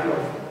variety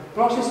of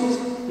processes.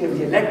 You have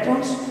the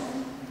electrons,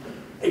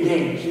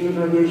 again,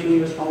 single radiation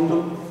inverse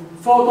quantum.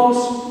 Photons,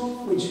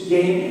 which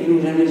gain and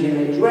lose energy in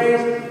various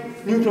ways.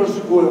 Neutrons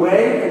go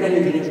away, and then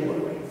neutrinos go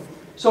away.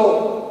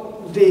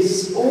 So,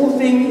 this whole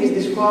thing is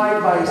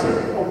described by a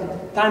set of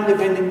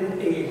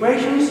time-dependent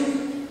equations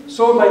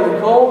solved by the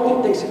code.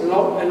 It takes a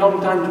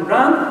long time to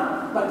run,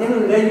 but at the end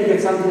of the day, you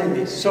get something like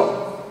this.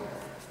 So,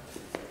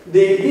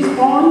 these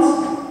points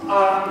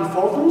are the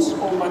photons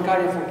of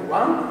Markarian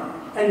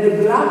 41, and the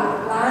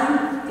black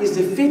line is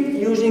the fit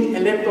using a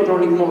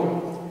leptodronic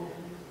model.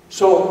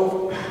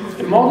 So,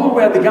 a model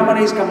where the gamma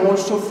rays come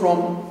also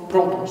from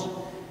protons.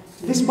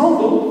 This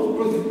model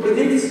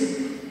predicts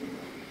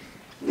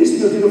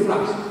this neutrino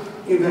flux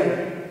in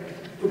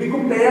red, to be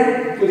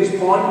compared to this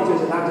point, which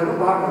has a larger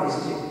bar, but this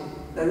is it.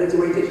 That's the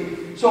way it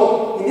is.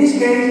 So, in this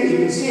case, as you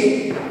can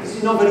see, this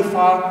is not very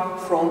far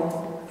from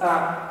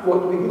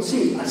what we could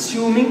see,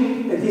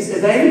 assuming that this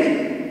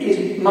event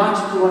is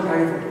matched to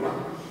Markarian 41.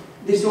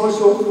 This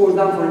also was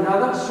done for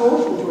another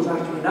source, which was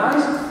actually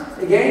nice.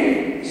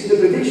 Again, this is the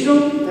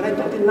prediction, the red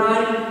dotted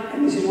line,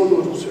 and this is what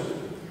was observed.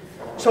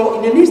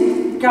 So, in the next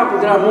couple,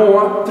 there are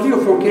more, 3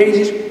 or 4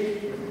 cases,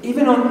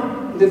 even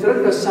on the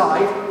theoretical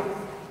side,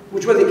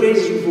 which were the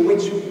cases for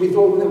which we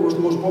thought there was the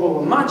most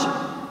probable match.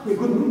 We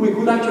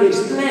could actually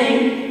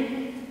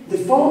explain the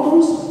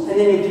photons and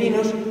the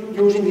neutrinos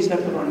using this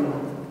leptodronic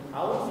model.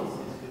 How old is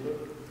this figure?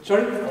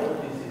 Sorry? How old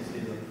is this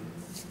figure?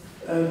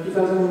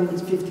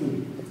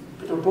 2015.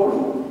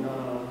 Petropolo?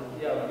 No,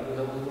 yeah, because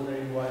I was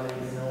wondering why there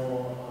is no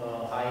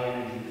high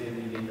energy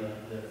clearly in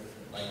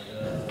like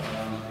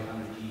around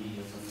 300 GeV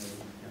or something.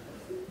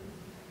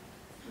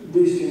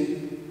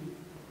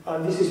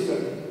 This is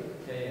fair.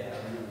 Yeah.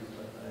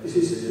 This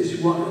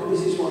is 1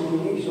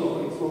 GeV, so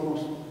it's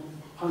almost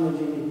 100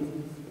 GeV.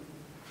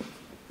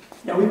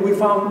 Yeah, we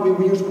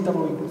use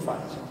whatever we could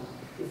find. So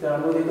if there are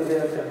no data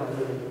there, there are not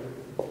data.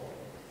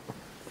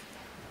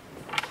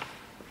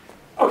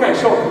 Okay,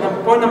 so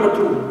point number 2,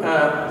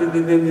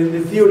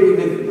 the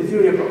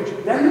theory approach.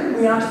 Then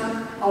we asked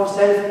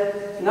ourselves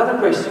another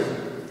question.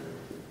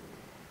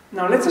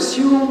 Now let's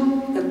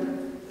assume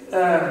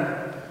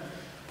that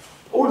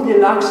all the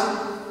LUCs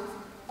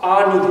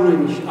are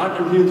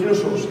neutrino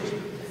sources.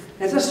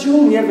 Let's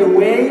assume we have a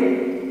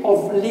way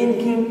of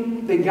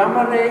linking the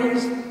gamma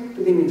rays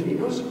to the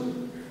neutrinos.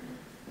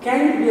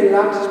 Can the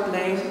LUCs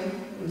explain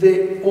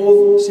the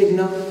whole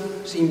signal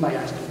seen by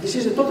Einstein? This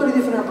is a totally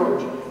different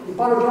approach. In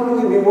Paolo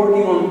Padovani, we've been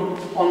working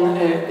on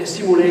a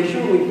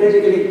simulation which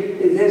basically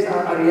the tests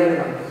are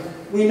irrelevant.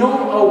 We know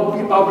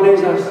how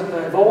blazars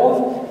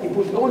evolve. We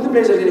put all the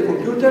blazars in a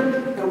computer,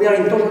 and we are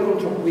in total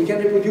control. We can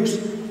reproduce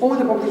all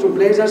the properties of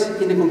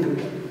blazars in the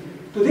computer.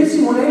 To this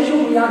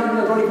simulation, we added an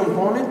hadronic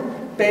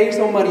component based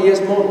on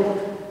Maria's model.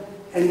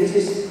 And this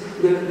is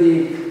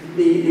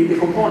the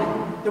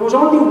component. There was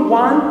only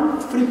one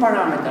free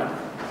parameter,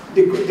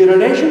 the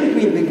relation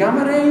between the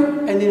gamma ray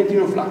and the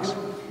neutrino flux.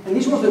 And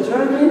this was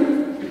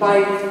determined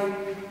by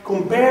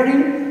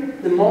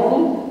comparing the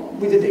model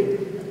with the data.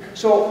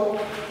 So,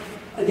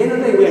 at the end of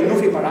the day, we have no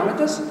free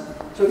parameters.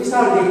 So these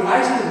are the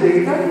high-speed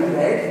data in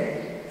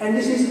red, and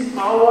this is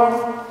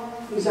our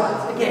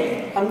results.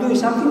 Again, I'm doing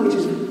something which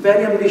is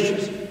very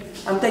ambitious.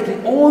 I'm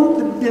taking all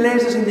the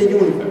lasers in the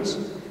universe.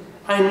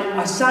 I'm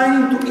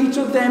assigning to each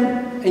of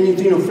them a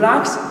neutrino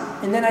flux,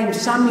 and then I'm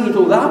summing it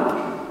all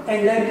up,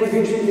 and then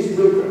producing this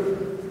blue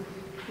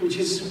curve, which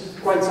is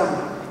quite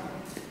something.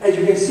 As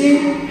you can see,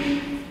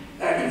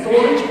 it's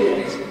orange,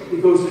 yes,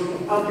 because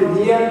up to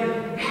here,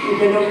 you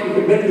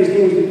can barely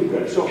distinguish the two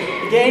curves. So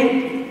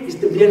again, it's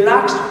the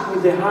BLX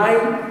with the high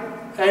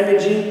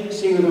energy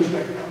single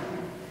spectrum.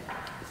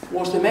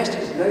 What's the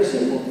message? It's very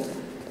simple.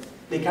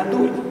 They can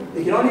do it.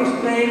 They can only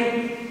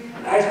explain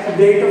high-speed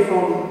data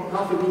from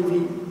half a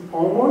GeV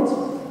onwards,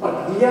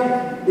 but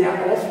here they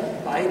are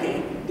off by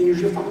again the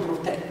usual factor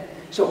of 10.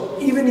 So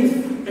even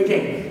if,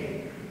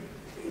 again,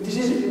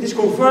 this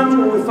confirms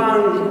what we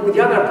found with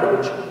the other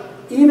approach.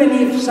 Even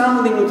if some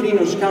of the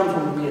neutrinos come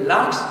from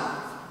BLX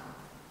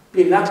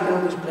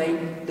cannot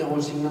explain the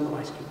whole signal of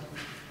high-speed.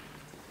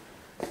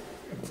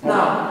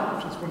 Now,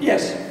 just one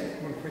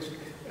question.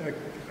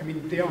 I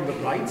mean, there on the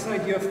right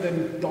side you have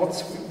then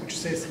dots which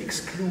says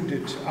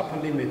excluded upper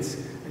limits,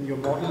 and your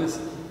model is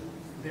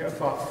there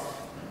above.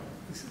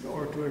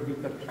 Or to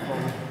repeat that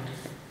problem.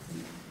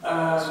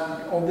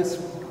 All these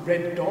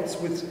red dots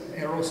with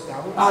arrows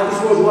down.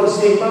 This was 1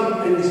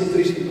 sigma and this is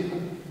 3 sigma.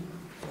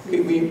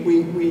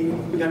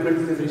 We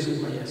calculated the 3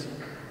 sigma, yes.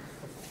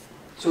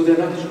 So they're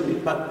not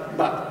excluded, but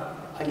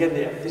I get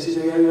there. This is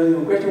a very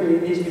good question.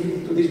 We need to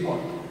get to this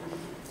point.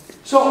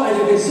 So as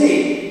you can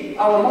see,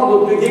 our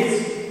model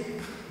predicts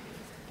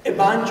a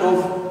bunch of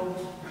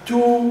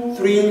 2,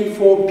 3,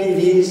 4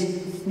 PDs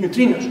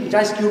neutrinos, which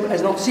IceCube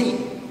has not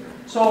seen.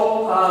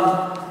 So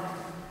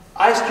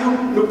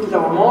IceCube looked at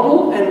our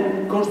model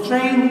and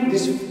constrained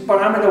this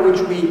parameter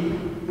which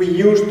we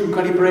use to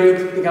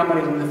calibrate the gamma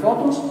rays in the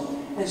photons.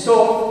 And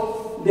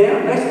so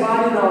their best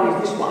value now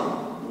is this one,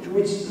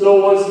 which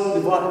lowers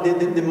the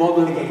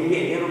model again.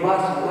 Again,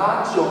 robust and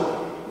large, so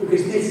you can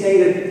still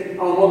say that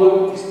our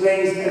model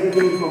explains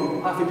everything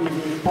from half a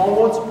PV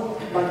onwards,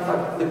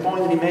 but the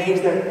point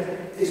remains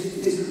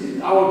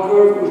that our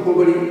curve was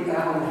probably on the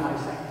high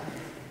side.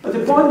 But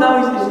the point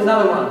now is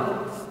another one.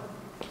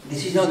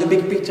 This is now the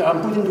big picture.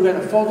 I'm putting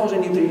together photons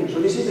and neutrinos. So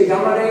this is the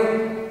gamma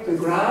ray per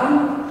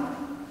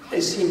gram,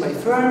 as seen by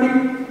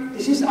Fermi.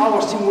 This is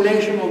our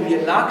simulation of the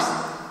LUX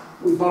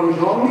with Paolo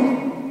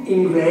Padovani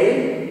in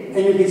gray.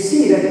 And you can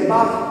see that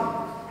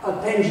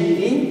above 10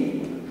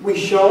 GeV, we've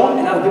shown,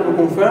 and other people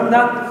confirm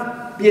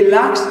that,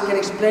 BLux can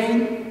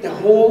explain the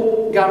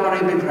whole gamma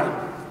ray per gram.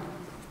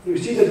 You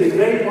see that the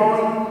gray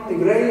point, the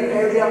gray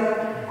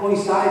area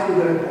coincides with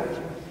the red point.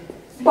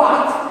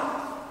 But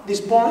this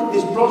plot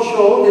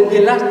shows that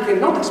BLux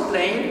cannot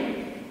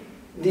explain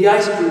the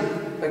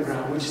IceCube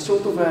background, which is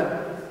sort of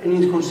an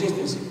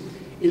inconsistency.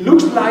 It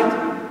looks like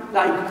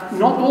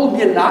not all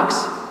BLux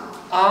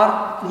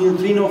are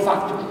neutrino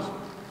factors,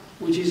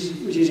 which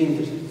is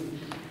interesting.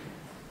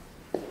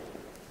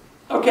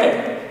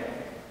 Okay,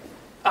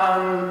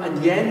 at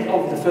the end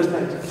of the first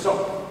lecture. So,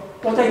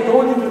 what I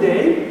told you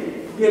today,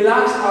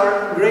 BLux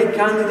are great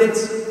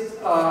candidates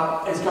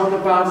as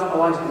counterparts of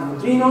IceCube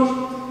neutrinos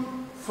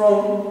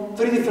from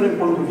 3 different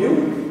points of view.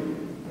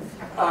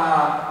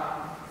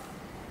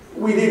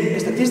 We did a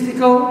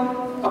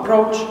statistical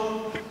approach,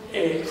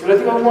 a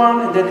theoretical one,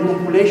 and then a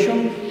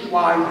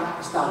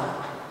population-wide study.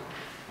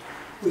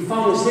 We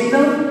found a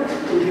signal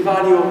with a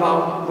value of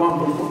about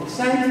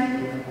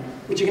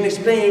 1.4%, which you can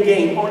explain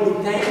again only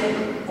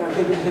 10%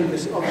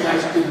 of the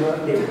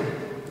IceCube data.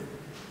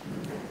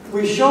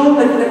 We've shown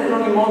that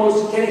electronic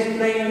models can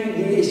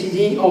explain the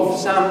ACD of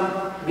some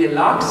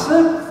BLux.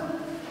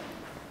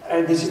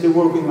 And this is the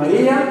work with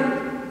Maria.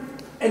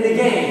 And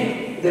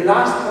again, the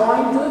last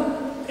point,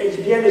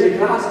 HBM as a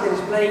class can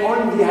explain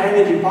only the high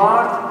energy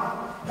part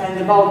and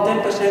about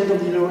 10% of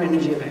the low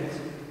energy events.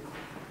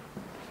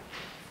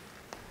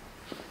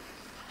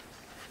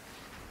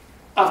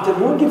 After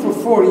working for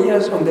 4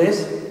 years on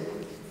this,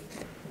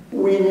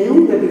 we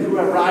knew that if we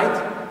were right,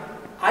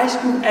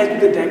 IceCube had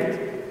to detect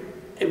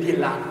a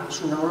BLux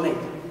sooner or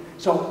later.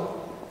 So,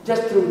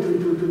 just to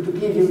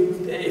give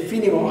you a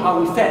feeling of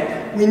how we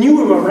felt. We knew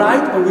we were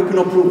right, but we could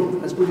not prove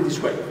it. Let's put it this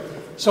way.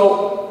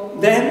 So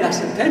then, last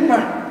September,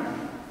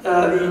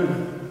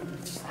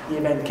 the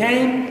event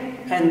came,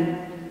 and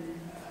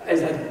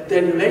as I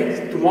tell you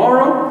later,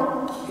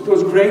 tomorrow, it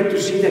was great to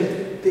see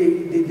that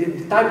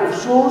the type of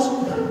source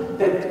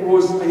that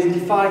was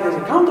identified as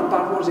a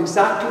counterpart was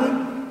exactly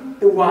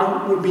the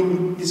one we've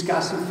been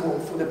discussing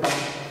for the past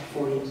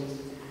 4 years.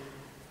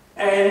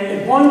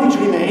 And a point which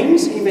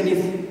remains, even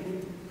if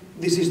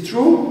this is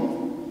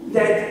true,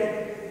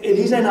 that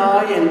Elisa and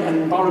I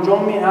and Paolo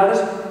Padovani and others,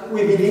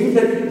 we believe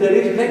that there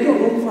is plenty of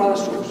room for other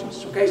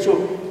sources. Okay, so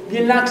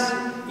BLux,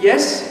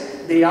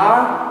 yes, they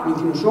are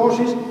neutrino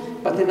sources,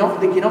 but they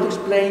cannot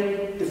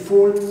explain the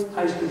full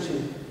IceCube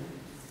system.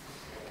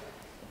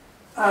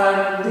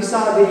 And these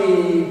are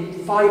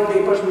the 5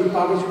 papers we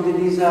published with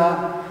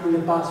Elisa in the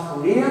past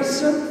 4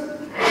 years,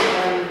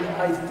 and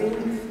I think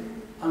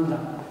I'm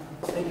done.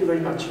 Thank you very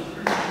much.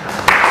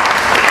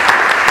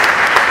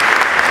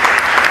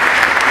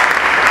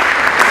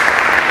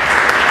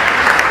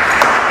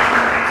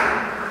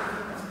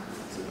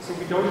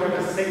 We don't have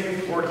a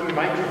second working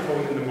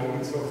microphone in the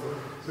moment, so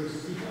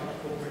speak up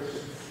for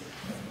questions.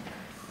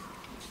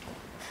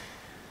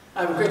 I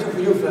have a question for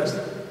you first.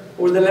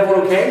 Was the level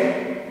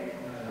okay?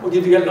 Or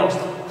did you get lost?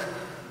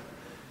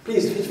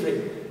 Please, feel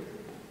free.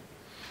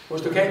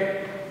 Was it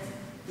okay?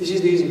 This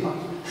is the easy part.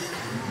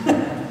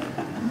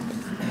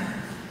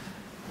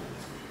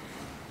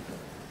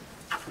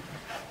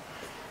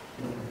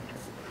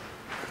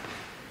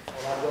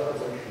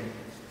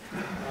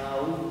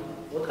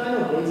 What kind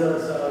of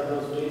lasers are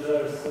those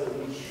lasers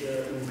which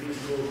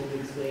Invisibles could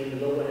explain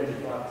low energy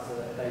parts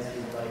at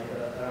IceCube, like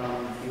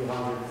around a few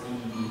hundred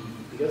CeV?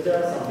 Because there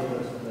are some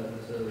papers on that.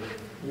 So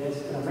Yes,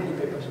 there are many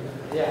papers on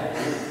that. yeah.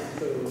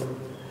 So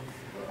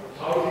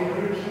How do you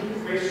repeat the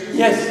question?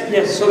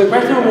 Yes. So the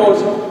question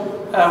was,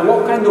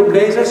 what kind of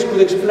lasers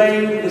could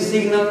explain the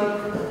signal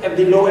at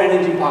the low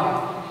energy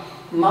part?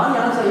 My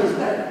answer is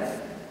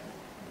that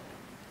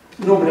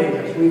no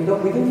lasers. We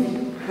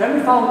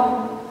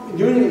found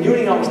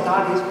during our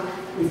studies,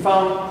 we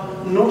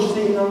found no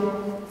signal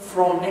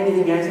from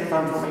anything else than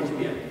from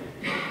HBM.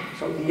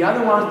 So the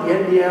other ones, the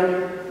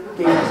LBL,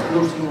 gave us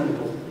no signal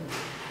at all.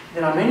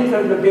 There are many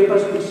theoretical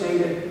papers which say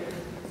that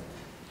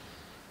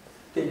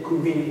there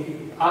could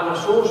be other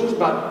sources,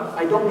 but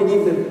I don't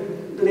believe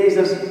that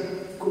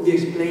lasers could be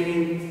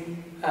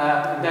explaining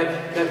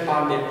that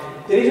part there.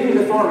 The reason is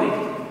the following,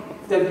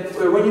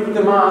 that when you do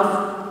the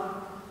math,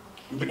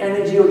 the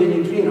energy of the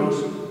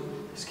neutrinos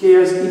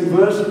scales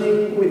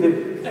inversely with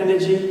the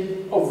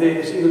energy of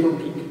the singleton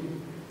peak.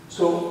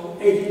 So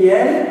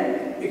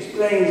HPL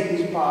explains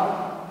this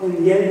part, and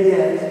the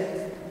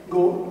LBL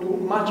go to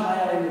much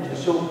higher energy.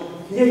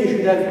 So here you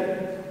should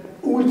have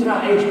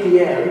ultra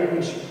HPL,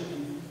 which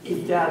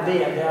if they are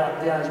there,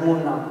 they are small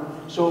now.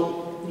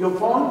 So your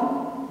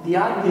point, the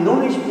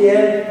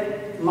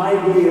non-HPL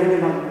might be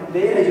relevant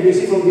there, as you can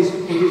see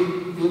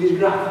from this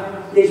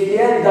graph. The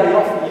HPL die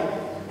off here,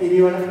 and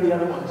you have the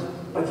other ones.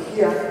 But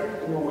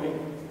here, no way.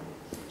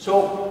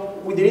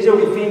 So with the reason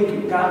we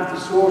think gravity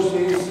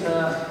sources,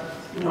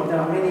 there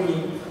are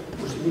many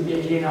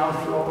possibility AGN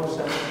outflows,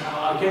 and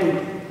I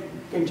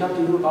can chat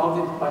to you about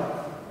it, but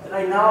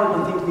right now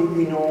I don't think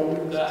we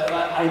know.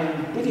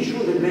 I'm pretty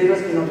sure that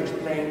lasers cannot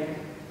explain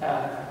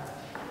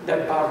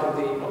that part of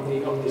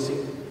the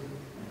signal.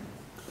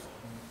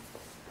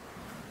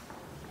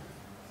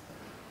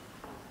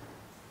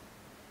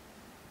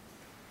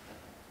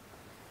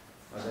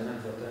 Then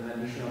I've got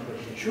an additional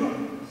question. Sure.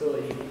 So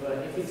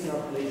if it's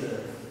not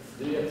laser,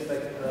 do you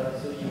expect,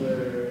 so you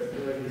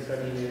were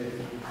describing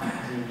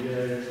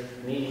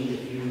naming a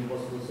few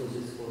possible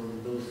sources for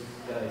those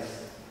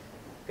guys.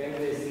 Can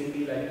they still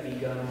be like P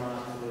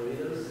gamma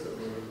accelerators? Or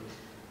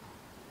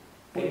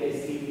can they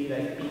still be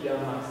like P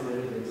gamma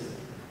accelerators?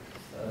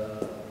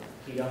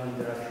 P gamma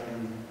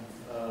interaction